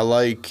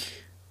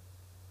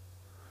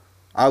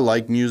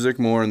like music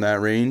more in that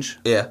range.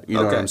 Yeah. You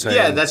know okay. what I'm saying?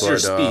 Yeah, that's your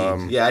But,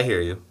 speed. Yeah, I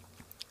hear you.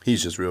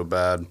 He's just real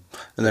bad.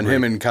 And then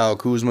him and Kyle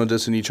Kuzma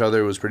dissing each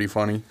other was pretty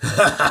funny.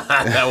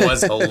 That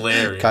was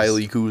hilarious.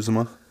 Kylie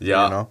Kuzma.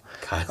 Yeah. You know.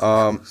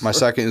 Kyle. My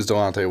second is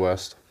Delonte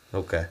West,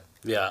 Okay.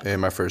 Yeah.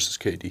 and my first is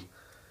KD.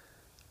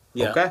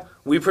 Yeah. Okay.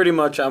 I'm pretty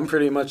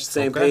much the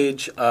same Okay.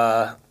 page.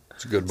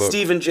 It's a good book.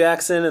 Steven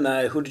Jackson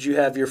and who did you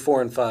have your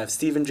 4 and 5?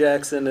 Steven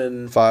Jackson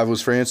and 5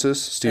 was Francis.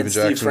 Steven and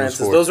Jackson Steve Francis.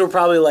 was 4. Those were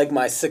probably like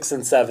my 6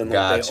 and 7. Like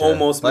Gotcha. they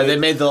almost Like, made, they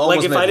made the- like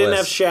almost if made I the didn't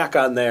have list.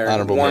 Shaq on there,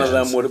 Honorable one of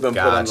mentions. them would have been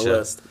put on the Gotcha.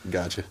 list.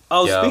 Gotcha.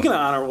 Oh, Yo. speaking of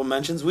honorable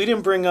mentions, we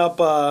didn't bring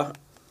up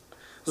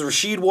it was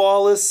Rasheed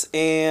Wallace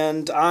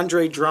and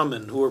Andre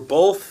Drummond, who were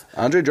both.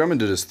 Andre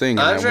Drummond did his thing. in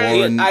that Andre,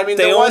 one. I mean,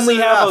 They there only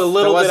wasn't have enough. a little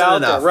There bit wasn't out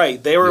enough. there,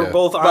 right? They were Yeah.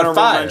 both But honorable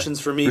fire. mentions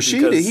for me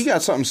Rashid, because he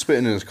got something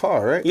spitting in his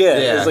car, right? yeah,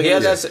 it Yeah, was like he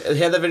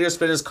had that video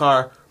spin in his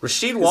car.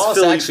 Rasheed Wallace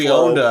Philly actually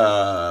flow. owned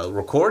a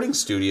recording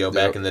studio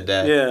back Yep. in the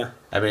day. Yeah.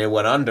 I mean, it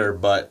went under,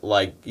 but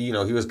like, you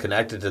know, he was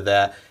connected to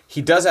that.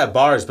 He does have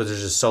bars, but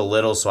there's just so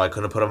little, so I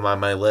couldn't put him on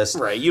my list.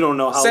 right. You don't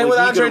know how. Same with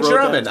he Andre could've wrote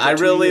that Drummond. for I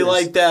 2 really years.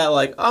 like that.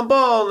 Like, I'm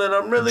balling,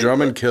 I'm really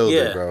Drummond killed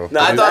Yeah. it, bro. No,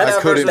 I thought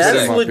that couldn't verse was put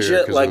That's him up here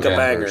legit 'cause like of a that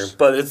banger, verse.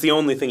 but it's the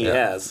only thing he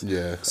Yeah. has.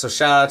 Yeah. So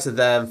shout out to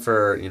them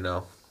for, you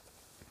know,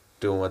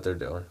 doing what they're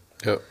doing.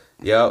 Yep.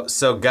 Yo,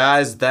 so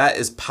guys, that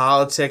is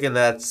politic, and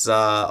that's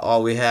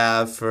all we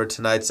have for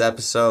tonight's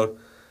episode.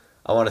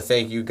 I want to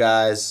thank you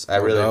guys. I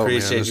No really doubt, man.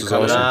 appreciate This you is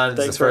coming awesome. on. It's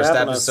Thanks the for first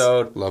having us.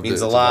 episode. Loved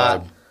Means it. a It's a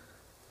lot. vibe.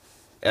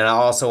 And I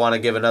also want to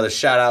give another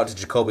shout out to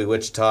Jacoby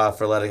Wichita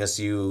for letting us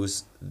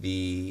use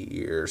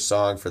your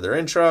song for their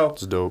intro.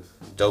 It's dope.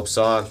 Dope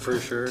song. For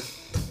sure.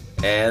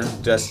 And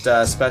just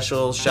a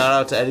special shout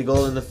out to Eddie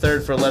Golden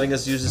III for letting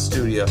us use his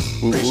studio.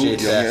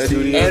 Appreciate ooh, that. young Eddie.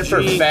 Studio And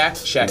for G.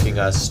 fact checking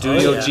us.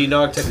 Studio Oh, yeah. G,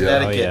 Newark,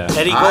 Connecticut. yeah.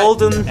 Eddie All right.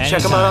 Golden,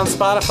 check him out on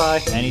Anytime.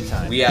 Spotify.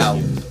 Anytime. We out.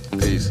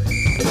 Peace.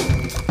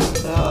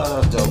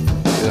 Oh, dope.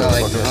 Yeah, I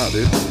like fucking this. hot,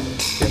 dude.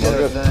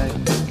 Good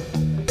thing.